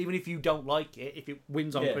you don't like it, if it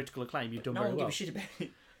wins on Yeah. critical acclaim, you've done no very one well. gives a shit about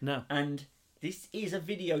it. No. And this is a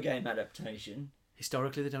video game adaptation.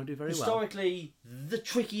 Historically, they don't do very well. Historically, the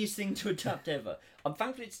trickiest thing to adapt ever. I'm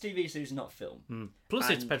thankful it's TV series, not film. Plus,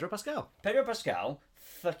 it's and- Pedro Pascal. Pedro Pascal,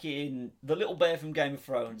 fucking the little bear from Game of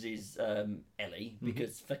Thrones is Ellie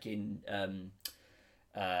because fucking oh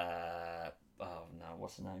no,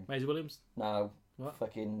 what's her name? Maisie Williams. No, What?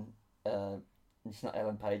 fucking it's not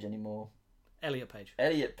Ellen Page anymore. Elliot Page.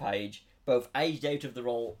 Elliot Page, both aged out of the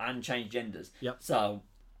role and changed genders. Yep. So,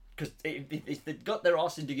 because if they got their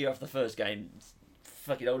arse into gear off the first game,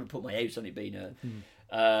 fucking I would have put my house on it being her.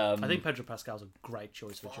 I think Pedro Pascal's a great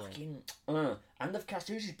choice for Joel. Fucking and they've cast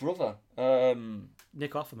who's his brother?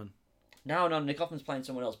 Nick Offerman. No, Nick Hoffman's playing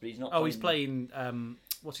someone else, but he's not. Oh, he's playing.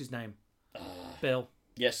 What's his name? Bill.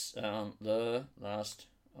 Yes, The Last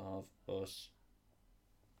of Us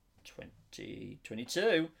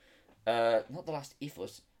 2022. Not The Last of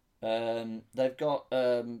Us. They've got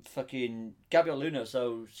fucking Gabriel Luna,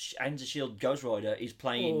 so Agents of S.H.I.E.L.D. Ghost Rider is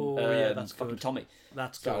playing Oh, yeah, that's fucking good. Tommy.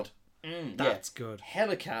 That's So, good. yeah. That's good.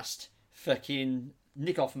 Helicast, fucking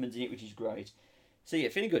Nick Offerman's in it, which is great. So yeah,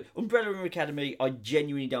 feeling good. Umbrella Academy, I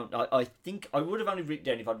genuinely don't. I think I would have only written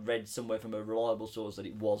down if I'd read somewhere from a reliable source that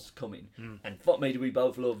it was coming. And fuck me, do we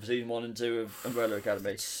both love season 1 and 2 of Umbrella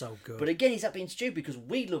Academy? So good. But again, is that being stupid because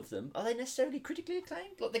we love them? Are they necessarily critically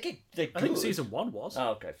acclaimed? Like they're good. I think season 1 was.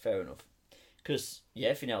 Oh, okay, fair enough. Because yeah,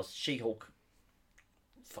 everything else, She-Hulk.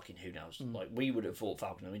 Fucking who knows? Like we would have thought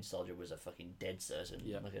Falcon and Winter Soldier was a fucking dead certain.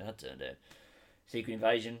 Yeah. Look at that turned out. Secret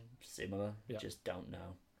Invasion, similar. Yeah. Just don't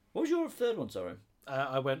know. What was your third one? Sorry.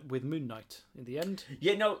 I went with Moon Knight in the end.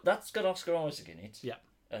 Yeah, no, that's got Oscar Isaac in it. Yeah.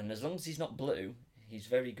 And as long as he's not blue, he's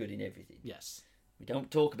very good in everything. Yes. We don't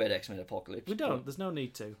talk about X-Men Apocalypse. We don't. There's no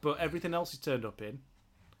need to. But everything else he's turned up in.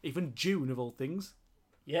 Even June, of all things.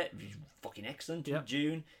 Yeah, he's fucking excellent in Yeah.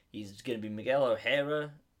 June. He's going to be Miguel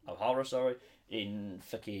O'Hara, in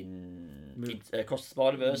fucking Across the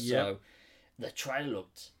Spider-Verse. Yeah. So the trailer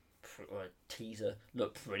looked, or teaser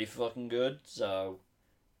looked pretty fucking good. So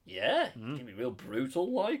yeah, it's going to be real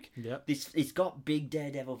brutal. Like Yep. it's got big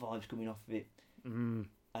Daredevil vibes coming off of it,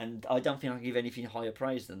 and I don't think I can give anything higher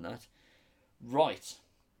praise than that. Right,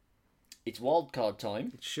 it's wildcard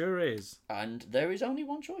time, It sure is. and there is only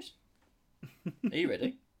one choice. Are you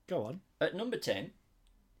ready? Go on. At number 10,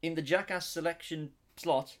 in the Jackass selection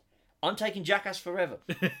slot, I'm taking Jackass Forever.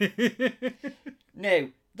 Now,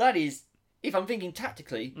 that is, if I'm thinking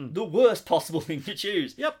tactically, the worst possible thing to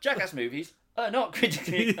choose. Yep. Jackass movies are not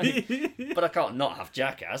critically acclaimed, but I can't not have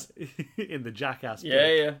Jackass. In the Jackass Yeah,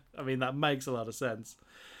 bit. yeah. I mean, that makes a lot of sense.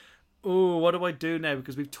 Oh, what do I do now?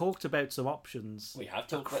 Because we've talked about some options. We have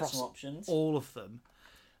talked about across some options. all of them.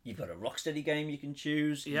 You've got a Rocksteady game you can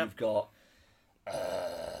choose. Yep. You've got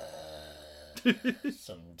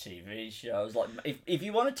some TV shows. Like if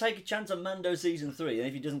you want to take a chance on Mando season 3, and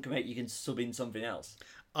if it doesn't come out, you can sub in something else.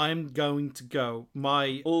 I'm going to go.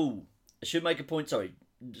 My Oh, I should make a point. Sorry,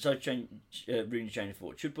 ruining your chain of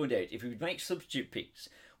thought. Should point out if we make substitute picks,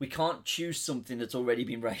 we can't choose something that's already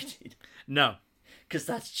been rated no, because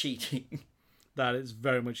that's cheating. that is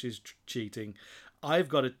very much is cheating. I've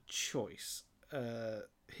got a choice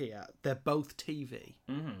here. They're both TV.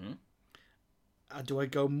 Mm-hmm. Do I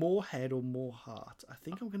go more head or more heart? I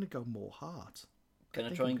think I'm going to go more heart. Can I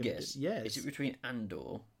think try I'm and gonna guess? yes. Is it between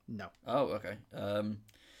Andor? No. Oh, okay.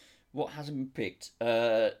 What hasn't been picked?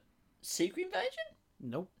 Secret Invasion?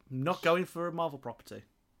 Nope. Not going for a Marvel property.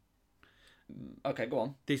 Okay, go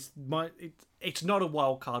on. It's not a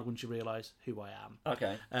wild card once you realise who I am.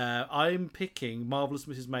 Okay. I'm picking Marvelous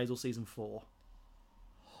Mrs. Maisel season 4.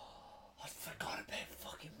 I forgot about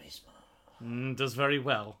fucking Miss Marvel. Does very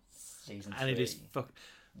well, Season 3. and it is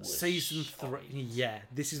season 3. Yeah,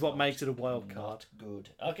 this is what makes it a wild card. Not good.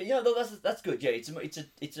 Okay, yeah, no, that's good. Yeah,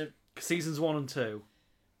 it's a Seasons 1 and 2.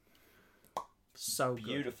 So good.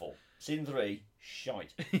 beautiful. Season 3,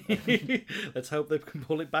 shite. Let's hope they can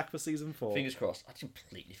pull it back for season 4. Fingers crossed. I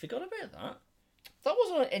completely forgot about that. That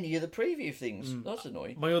wasn't on any of the preview things. That's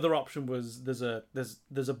annoying. My other option was there's a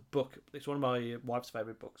book. It's one of my wife's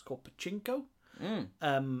favourite books called Pachinko,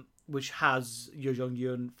 which has Yoo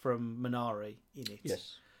Jong-un from Minari in it.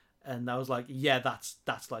 Yes. And I was like, yeah, that's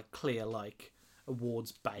like clear like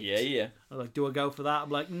awards bait. Yeah. I was like, do I go for that? I'm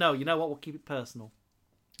like, no. You know what? We'll keep it personal.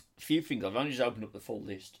 A few things. I've only just opened up the full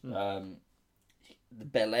list. The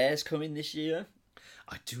Bel Air's coming this year.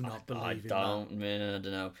 I do not believe I in don't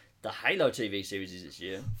know. The Halo TV series is this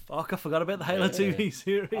year. that. Fuck, I forgot about the Halo TV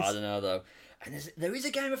series. I don't know though. And there is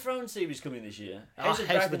a Game of Thrones series coming this year. House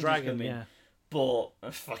of the Dragon, yeah. But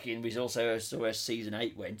fucking, we also saw where season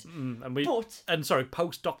 8 went. And sorry,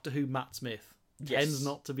 post Doctor Who Matt Smith tends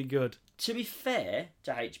not to be good. To be fair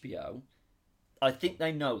to HBO, I think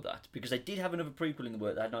they know that because they did have another prequel in the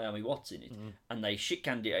work that had Naomi Watts in it, and they shit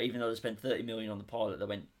canned it. Even though they spent 30 million on the pilot, they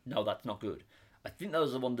went, no, that's not good. I think that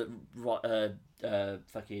was the one that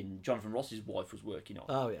fucking Jonathan Ross's wife was working on.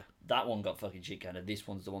 Oh, yeah. That one got fucking shit canned. This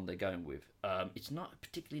one's the one they're going with. It's not a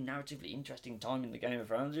particularly narratively interesting time in the Game of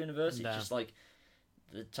Thrones universe. It's just like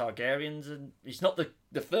the Targaryens, and it's not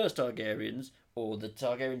the first Targaryens or the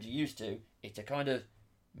Targaryens you're used to. It's a kind of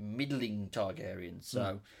middling Targaryen.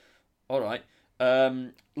 So, all right.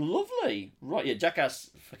 Lovely. Right, yeah, Jackass,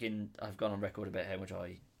 fucking, I've gone on record about how much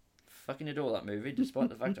I fucking adore that movie, despite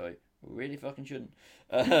the fact I really fucking shouldn't.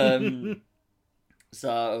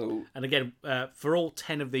 So... And again, for all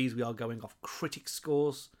 10 of these, we are going off critic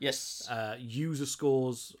scores. Yes. User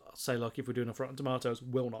scores, say, like, if we're doing a Rotten Tomatoes,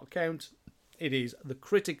 will not count. It is the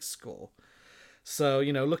critic score. So,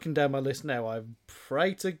 you know, looking down my list now, I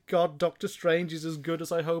pray to God Doctor Strange is as good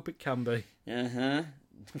as I hope it can be. Uh-huh.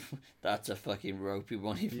 That's a fucking ropey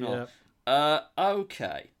one, if Yeah. not.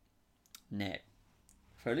 Okay. Now,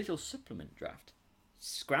 for a little supplement draft,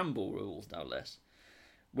 scramble rules, no less.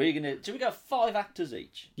 We're gonna. So we got 5 actors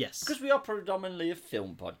each. Yes. Because we are predominantly a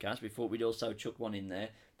film podcast. We thought we'd also chuck one in there.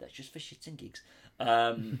 That's just for shits and gigs.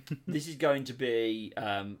 This is going to be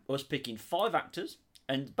us picking 5 actors,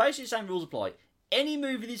 and basically the same rules apply. Any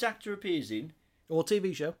movie this actor appears in, or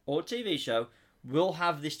TV show, will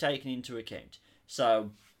have this taken into account.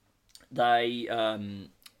 So they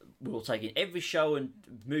will take in every show and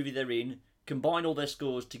movie they're in, combine all their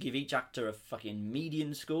scores to give each actor a fucking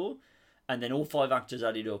median score, and then all 5 actors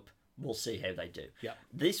added up, we'll see how they do. Yeah.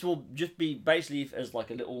 This will just be basically as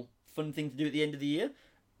like a little fun thing to do at the end of the year,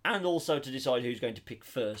 and also to decide who's going to pick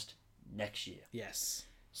first next year. Yes.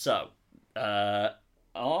 So,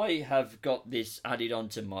 I have got this added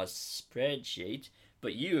onto my spreadsheet,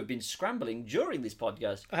 but you have been scrambling during this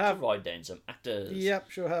podcast to write down some actors. Yep,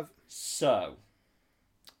 sure have. So,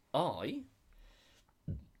 I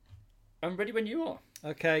am ready when you are.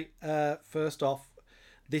 Okay, first off,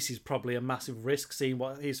 this is probably a massive risk, seeing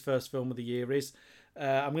what his first film of the year is.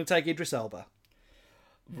 I'm going to take Idris Elba.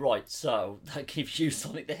 Right, so that gives you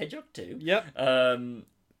Sonic the Hedgehog too. Yep.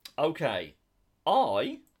 Okay,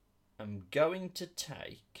 I am going to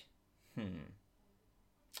take...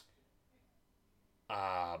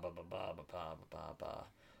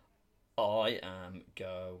 I am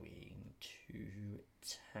going to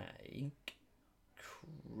take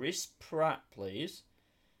Chris Pratt, please.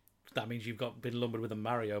 That means you've been lumbered with a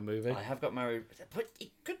Mario movie. I have got Mario, but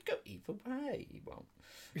it could go either way. It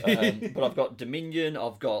won't. But I've got Dominion.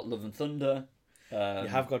 I've got Love and Thunder. You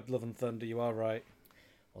have got Love and Thunder. You are right.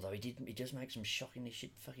 Although he does make some shockingly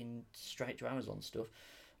shit fucking straight to Amazon stuff.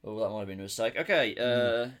 Oh, that might have been a mistake.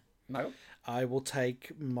 Okay, Michael? I will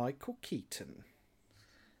take Michael Keaton.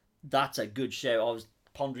 That's a good show. I was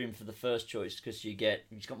pondering for the first choice because he's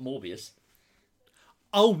got Morbius.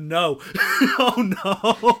 Oh no! Oh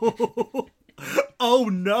no! Oh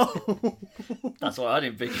no! That's why I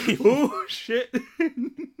didn't pick him. Oh shit!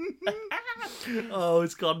 Oh,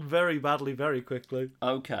 it's gone very badly very quickly.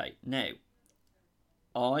 Okay, now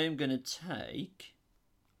I am going to take,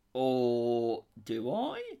 or do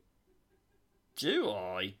I?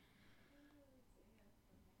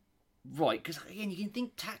 Right, because again, you can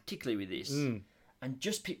think tactically with this and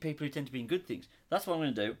just pick people who tend to be in good things. That's what I'm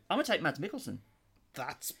going to do. I'm going to take Mads Mikkelsen.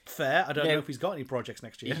 That's fair. I don't know if he's got any projects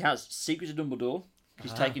next year. He has Secret of Dumbledore.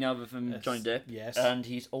 He's taking over from Johnny Depp. Yes. And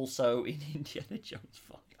he's also in Indiana Jones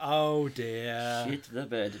 5. Oh dear. Shit the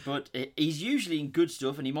bed. But he's usually in good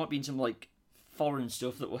stuff, and he might be in some like foreign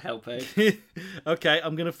stuff that will help out. Okay,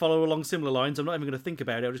 I'm going to follow along similar lines. I'm not even going to think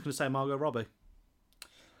about it. I'm just going to say Margot Robbie.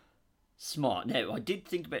 Smart. Now, I did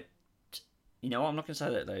think about... I'm not going to say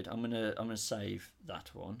that loud. I'm gonna save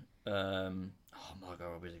that one. Margot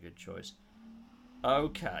Robbie's a good choice.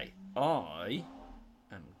 Okay, I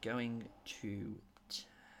am going to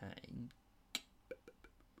take...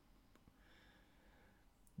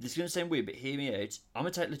 This is going to sound weird, but hear me out. I'm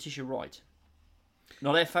going to take Letitia Wright.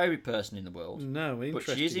 Not our favourite person in the world. No,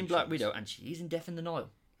 interesting. But she is in Black Widow, and she is in Death in the Nile.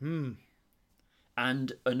 Hmm.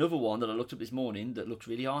 And another one that I looked up this morning that looks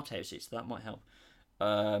really arthousey, so that might help.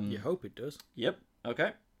 You hope it does. Yep.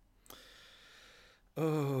 Okay.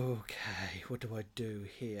 Okay. What do I do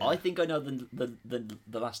here? I think I know the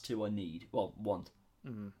last two I need. Well, one.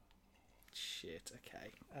 Shit.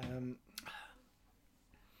 Okay.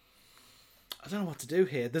 I don't know what to do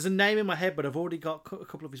here. There's a name in my head, but I've already got a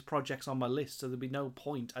couple of his projects on my list, so there'd be no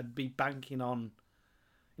point. I'd be banking on...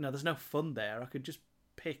 there's no fun there. I could just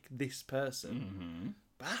pick this person.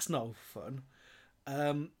 But that's no fun.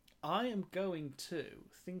 I am going to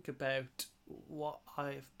think about what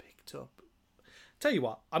I've picked up. Tell you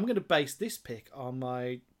what, I'm going to base this pick on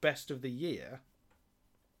my best of the year.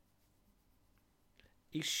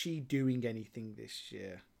 Is she doing anything this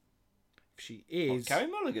year? If she is... Carey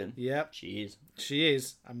Mulligan? Yep. She is. She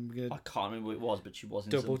is. I'm going to... I can't remember what it was, but she was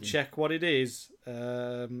in double something. check what it is.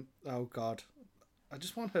 Oh, God. I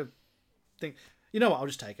just want her... think... You know what? I'll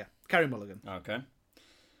just take her. Carey Mulligan. Okay.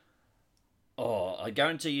 Oh, I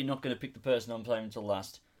guarantee you're not going to pick the person I'm playing until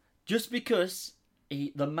last. Just because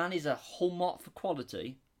the man is a hallmark for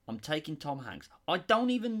quality, I'm taking Tom Hanks. I don't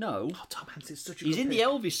even know. Oh, Tom Hanks is such a He's good in pick. the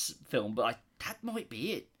Elvis film, but that might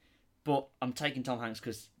be it. But I'm taking Tom Hanks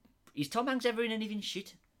because... Is Tom Hanks ever in anything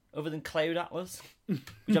shit other than Cloud Atlas? Which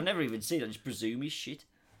I've never even seen. I just presume he's shit.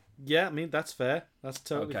 Yeah, I mean, that's fair. That's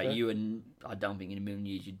totally fair. Okay, you and... I don't think in a million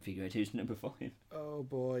years you'd figure out who's number 5. Oh,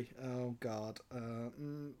 boy. Oh, God.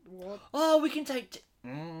 What? Oh, we can take...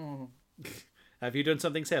 Have you done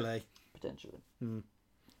something silly? Potentially.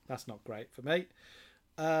 That's not great for me.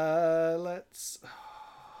 Let's...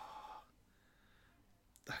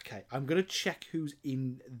 Okay, I'm going to check who's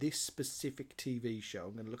in this specific TV show.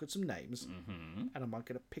 I'm going to look at some names, and I'm going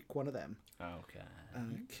to pick one of them. Okay.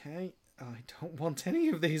 Okay, I don't want any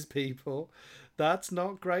of these people. That's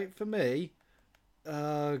not great for me.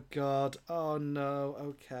 Oh, God. Oh, no.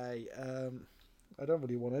 Okay. I don't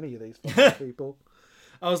really want any of these fucking people.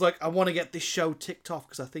 I was like, I want to get this show ticked off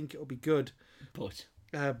because I think it'll be good. But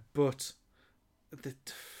I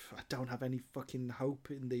don't have any fucking hope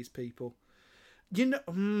in these people. Do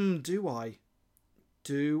I?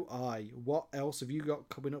 What else have you got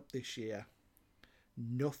coming up this year?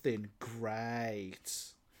 Nothing.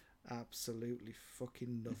 Great. Absolutely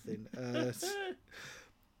fucking nothing.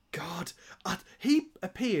 God, he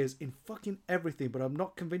appears in fucking everything, but I'm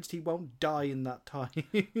not convinced he won't die in that time.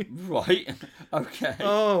 Right. Okay.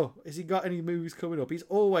 Oh, has he got any movies coming up? He's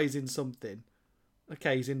always in something.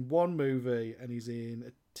 Okay, he's in one movie and he's in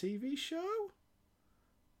a TV show?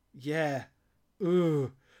 Yeah.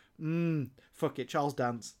 Ugh. Fuck it, Charles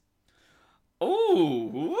Dance.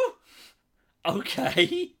 Oh.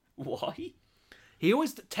 Okay. Why? He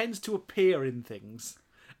always tends to appear in things,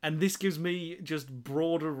 and this gives me just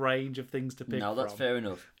broader range of things to pick from. No, that's fair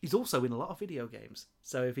enough. He's also in a lot of video games,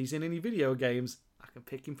 so if he's in any video games, I can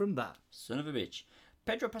pick him from that. Son of a bitch.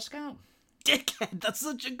 Pedro Pascal. Dickhead, that's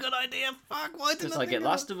such a good idea. Fuck, why didn't Because I I get think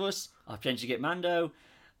Last of Us, I potentially get Mando.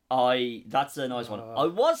 That's a nice one. I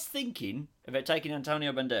was thinking about taking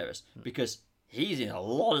Antonio Banderas because he's in a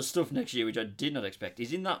lot of stuff next year, which I did not expect.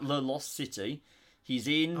 He's in that The Lost City. He's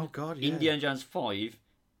in Indiana Jones 5,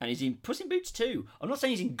 and he's in Puss in Boots 2. I'm not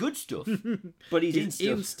saying he's in good stuff, but he's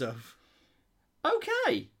in stuff.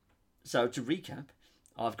 Okay. So to recap,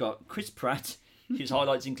 I've got Chris Pratt. His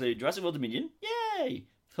highlights include Jurassic World Dominion, yay!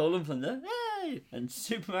 Thor and Thunder, yay! And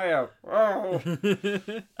Super Mario, oh!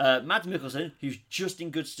 Mads Mikkelsen, who's just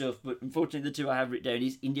in good stuff, but unfortunately the two I have written down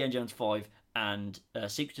is Indiana Jones 5 and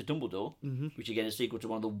Secret to Dumbledore, which again is a sequel to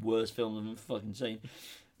one of the worst films I've fucking seen.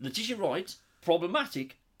 Letitia Wright,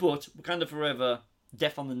 problematic, but Wakanda Forever,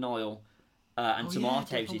 Death on the Nile, and some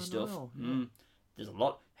arthousey stuff. There's a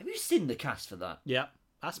lot. Have you seen the cast for that? Yeah,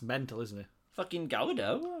 that's mental, isn't it? Fucking Gal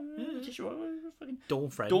Gadot, Letitia Wright, fucking Dawn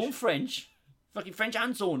French. Fucking French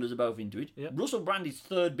and Saunders are both into it. Yep. Russell Brandy's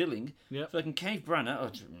third billing. Yep. Fucking Kenneth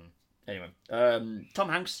Branagh. Anyway, Tom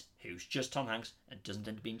Hanks, who's just Tom Hanks and doesn't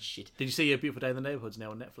tend to be in shit. Did you see A Beautiful Day in the Neighborhoods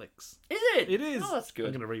now on Netflix? Is it? It is. Oh, that's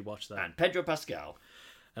good. I'm going to rewatch that. And Pedro Pascal.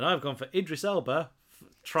 And I've gone for Idris Elba.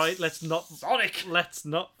 Sonic. Let's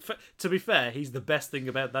not. To be fair, he's the best thing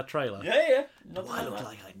about that trailer. Yeah. Do I look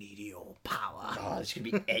like I need your power? Oh, it's going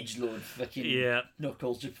to be edgelord fucking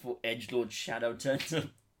Knuckles just before edgelord Shadow turns up.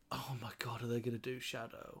 Oh my god, are they going to do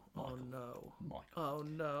Shadow? Michael. Oh no. Michael. Oh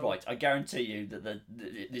no. Right, I guarantee you that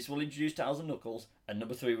this will introduce Tails and Knuckles, and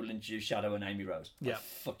number 3 will introduce Shadow and Amy Rose. Yeah. I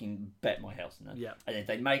fucking bet my house on that. Yeah. And if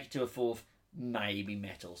they make it to a 4th, maybe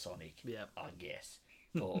Metal Sonic. Yeah. I guess.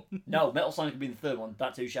 But no, Metal Sonic would be the third one.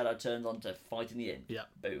 That's who Shadow turns on to fight in the end. Yeah.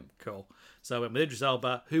 Boom. Cool. So with Idris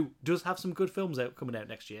Elba, who does have some good films coming out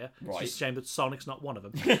next year. Right. It's just a shame that Sonic's not one of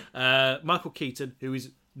them. Michael Keaton, who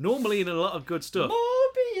is normally in a lot of good stuff.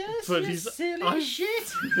 Morbius, But you he's- silly I- shit.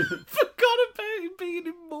 Forgot about him being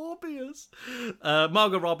in Morbius.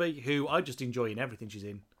 Margot Robbie, who I just enjoy in everything she's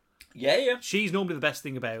in. Yeah. She's normally the best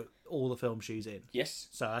thing about all the films she's in. Yes.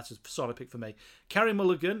 So that's a solid pick for me. Carrie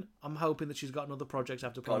Mulligan, I'm hoping that she's got another project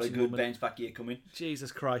after Got a Promising good Woman. bounce back year coming.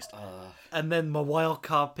 Jesus Christ. And then my wild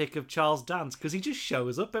card pick of Charles Dance, because he just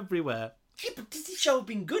shows up everywhere. Yeah, but does he show up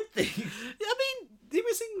in good things? I mean, he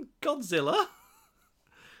was in Godzilla.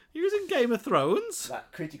 He was in Game of Thrones.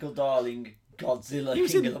 That critical darling Godzilla, He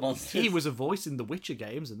was, King of the Monsters. he was a voice in the Witcher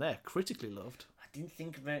games, and they're critically loved. I didn't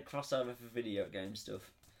think about crossover for video game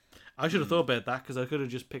stuff. I should have thought about that, because I could have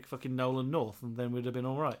just picked fucking Nolan North, and then we'd have been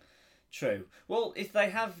all right. True. Well, if they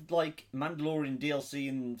have like Mandalorian DLC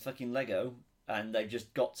and fucking Lego, and they've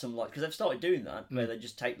just got some like, because they've started doing that, where they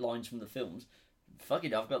just take lines from the films. Fuck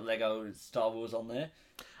it, I've got Lego Star Wars on there.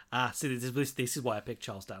 See, this is why I picked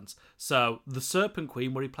Charles Dance. So, The Serpent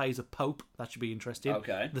Queen, where he plays a pope, that should be interesting.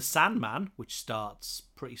 Okay. The Sandman, which starts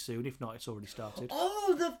pretty soon, if not, it's already started.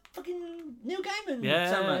 Oh, the fucking Neil Gaiman. Yeah,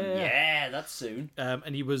 Sandman. yeah. Yeah, that's soon.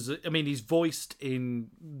 And he was, I mean, he's voiced in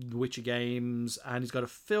The Witcher games, and he's got a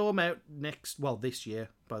film out this year,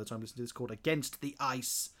 by the time I listen to this, called Against the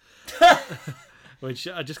Ice. Which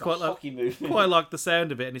I just quite like. Hockey movie. Quite like the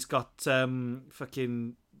sound of it, and it's got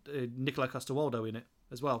fucking Nikolai Coster-Waldau in it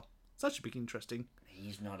as well. So that should be interesting.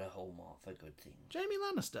 He's not a hallmark for good things. Jamie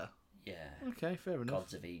Lannister. Yeah. Okay, fair enough.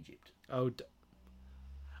 Gods of Egypt.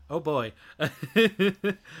 Oh boy.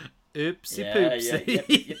 Oopsie Yeah,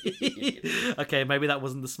 poopsie. yep. Okay, maybe that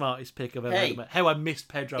wasn't the smartest pick I've ever Hey, had. How I missed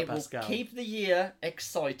Pedro It will Pascal. keep the year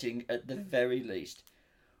exciting at the very least.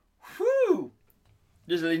 Whew!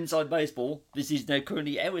 Just an inside baseball. This is now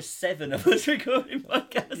currently hour 7 of us recording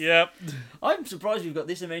podcast. Yep. I'm surprised we've got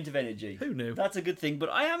this amount of energy. Who knew? That's a good thing, but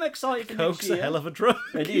I am excited for next Coke's year. a hell of a drug.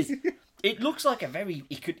 It is. It looks like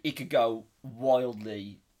it could go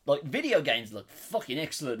wildly. Like video games look fucking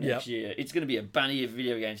excellent next year. It's going to be a banner year for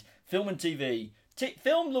video games. Film and TV.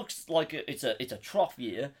 Film looks like it's a trough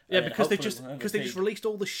year. Yeah, and because they hopefully just we'll have a peak. released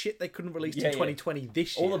all the shit they couldn't release in 2020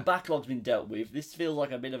 this year. All the backlog's been dealt with. This feels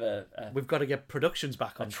like a bit of a We've got to get productions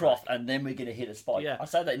back on trough, track. and then we're going to hit a spike. Yeah. I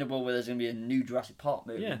say that in a world where there's going to be a new Jurassic Park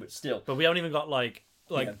movie, Yeah. but still. But we haven't even got like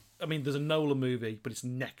Yeah. I mean, there's a Nolan movie, but it's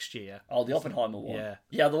next year. Oh, the Oppenheimer one. Yeah.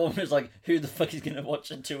 Yeah, the one was like, who the fuck is going to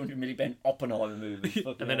watch a 200 million Oppenheimer movie?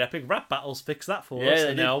 Fucking And then hell. Epic Rap Battles fixed that for Yeah, us, they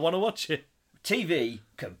and did. now I want to watch it. TV,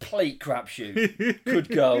 complete crapshoot. Could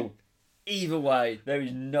go either way. There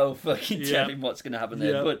is no fucking Yeah. telling what's going to happen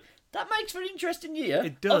there. Yeah. But that makes for an interesting year.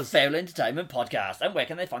 It does. Of Fail Entertainment Podcast. And where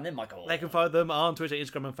can they find them, Michael? They can find them on Twitter,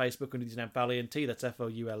 Instagram, and Facebook under the name FoulEnt. That's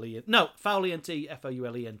FOULE. No, FoulEnt,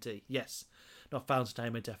 FOULENT. Yes. Not Foul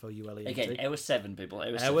Entertainment, FOULENT. Again, hour 7, people.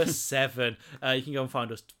 Hour 7. You can go and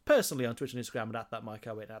find us personally on Twitter and Instagram at that Mike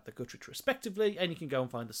Owen at the Guttridge respectively, and you can go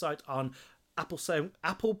and find the site on Apple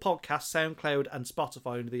Podcasts, SoundCloud, and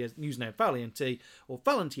Spotify under the username FoulEnt or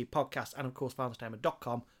FoulEnt Podcast, and of course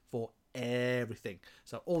FoulEntertainment.com for everything.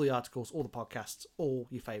 So all the articles, all the podcasts, all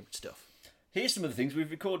your favourite stuff. Here's some of the things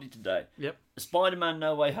we've recorded today. Yep. Spider-Man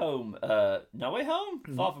No Way Home. No Way Home?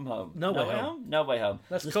 Far From Home. No Way Home. No Way Home.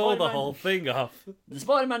 Let's The call the Spider-Man- whole thing off. The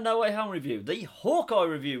Spider-Man No Way Home review. The Hawkeye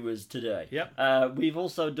review was today. Yep. We've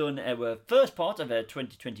also done our first part of our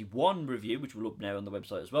 2021 review, which will up now on the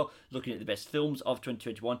website as well, looking at the best films of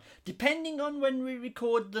 2021. Depending on when we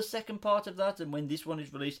record the second part of that and when this one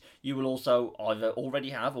is released, you will also either already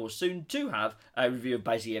have or soon to have a review of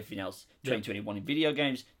basically everything else. 2021 in video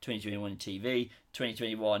games, 2021 in TV,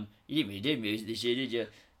 2021. You didn't really do music this year, did you?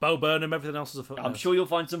 Bo Burnham, everything else is a footnote. I'm sure you'll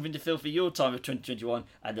find something to fill for your time of 2021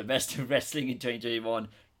 and the best of wrestling in 2021.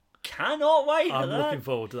 Cannot wait for I'm that. looking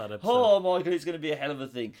forward to that episode. Oh my god, it's going to be a hell of a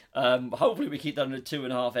thing. Hopefully we keep that under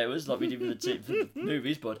 2.5 hours like we did with the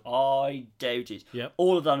movies, but I doubt it. Yep.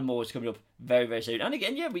 All of that and more is coming up very, very soon. And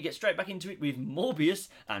again, we get straight back into it with Morbius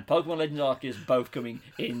and Pokemon Legends Arceus both coming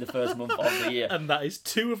in the first month of the year. And that is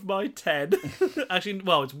 2 of my 10. Actually,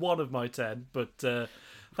 well, it's 1 of my 10, but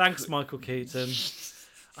thanks, Michael Keaton.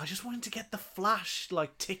 I just wanted to get the Flash,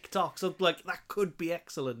 like, TikTok, so, like, that could be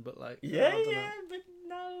excellent, but, like... Yeah, I don't know.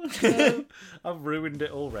 but no. I've ruined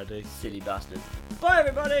it already. Silly bastard. Bye,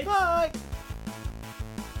 everybody. Bye!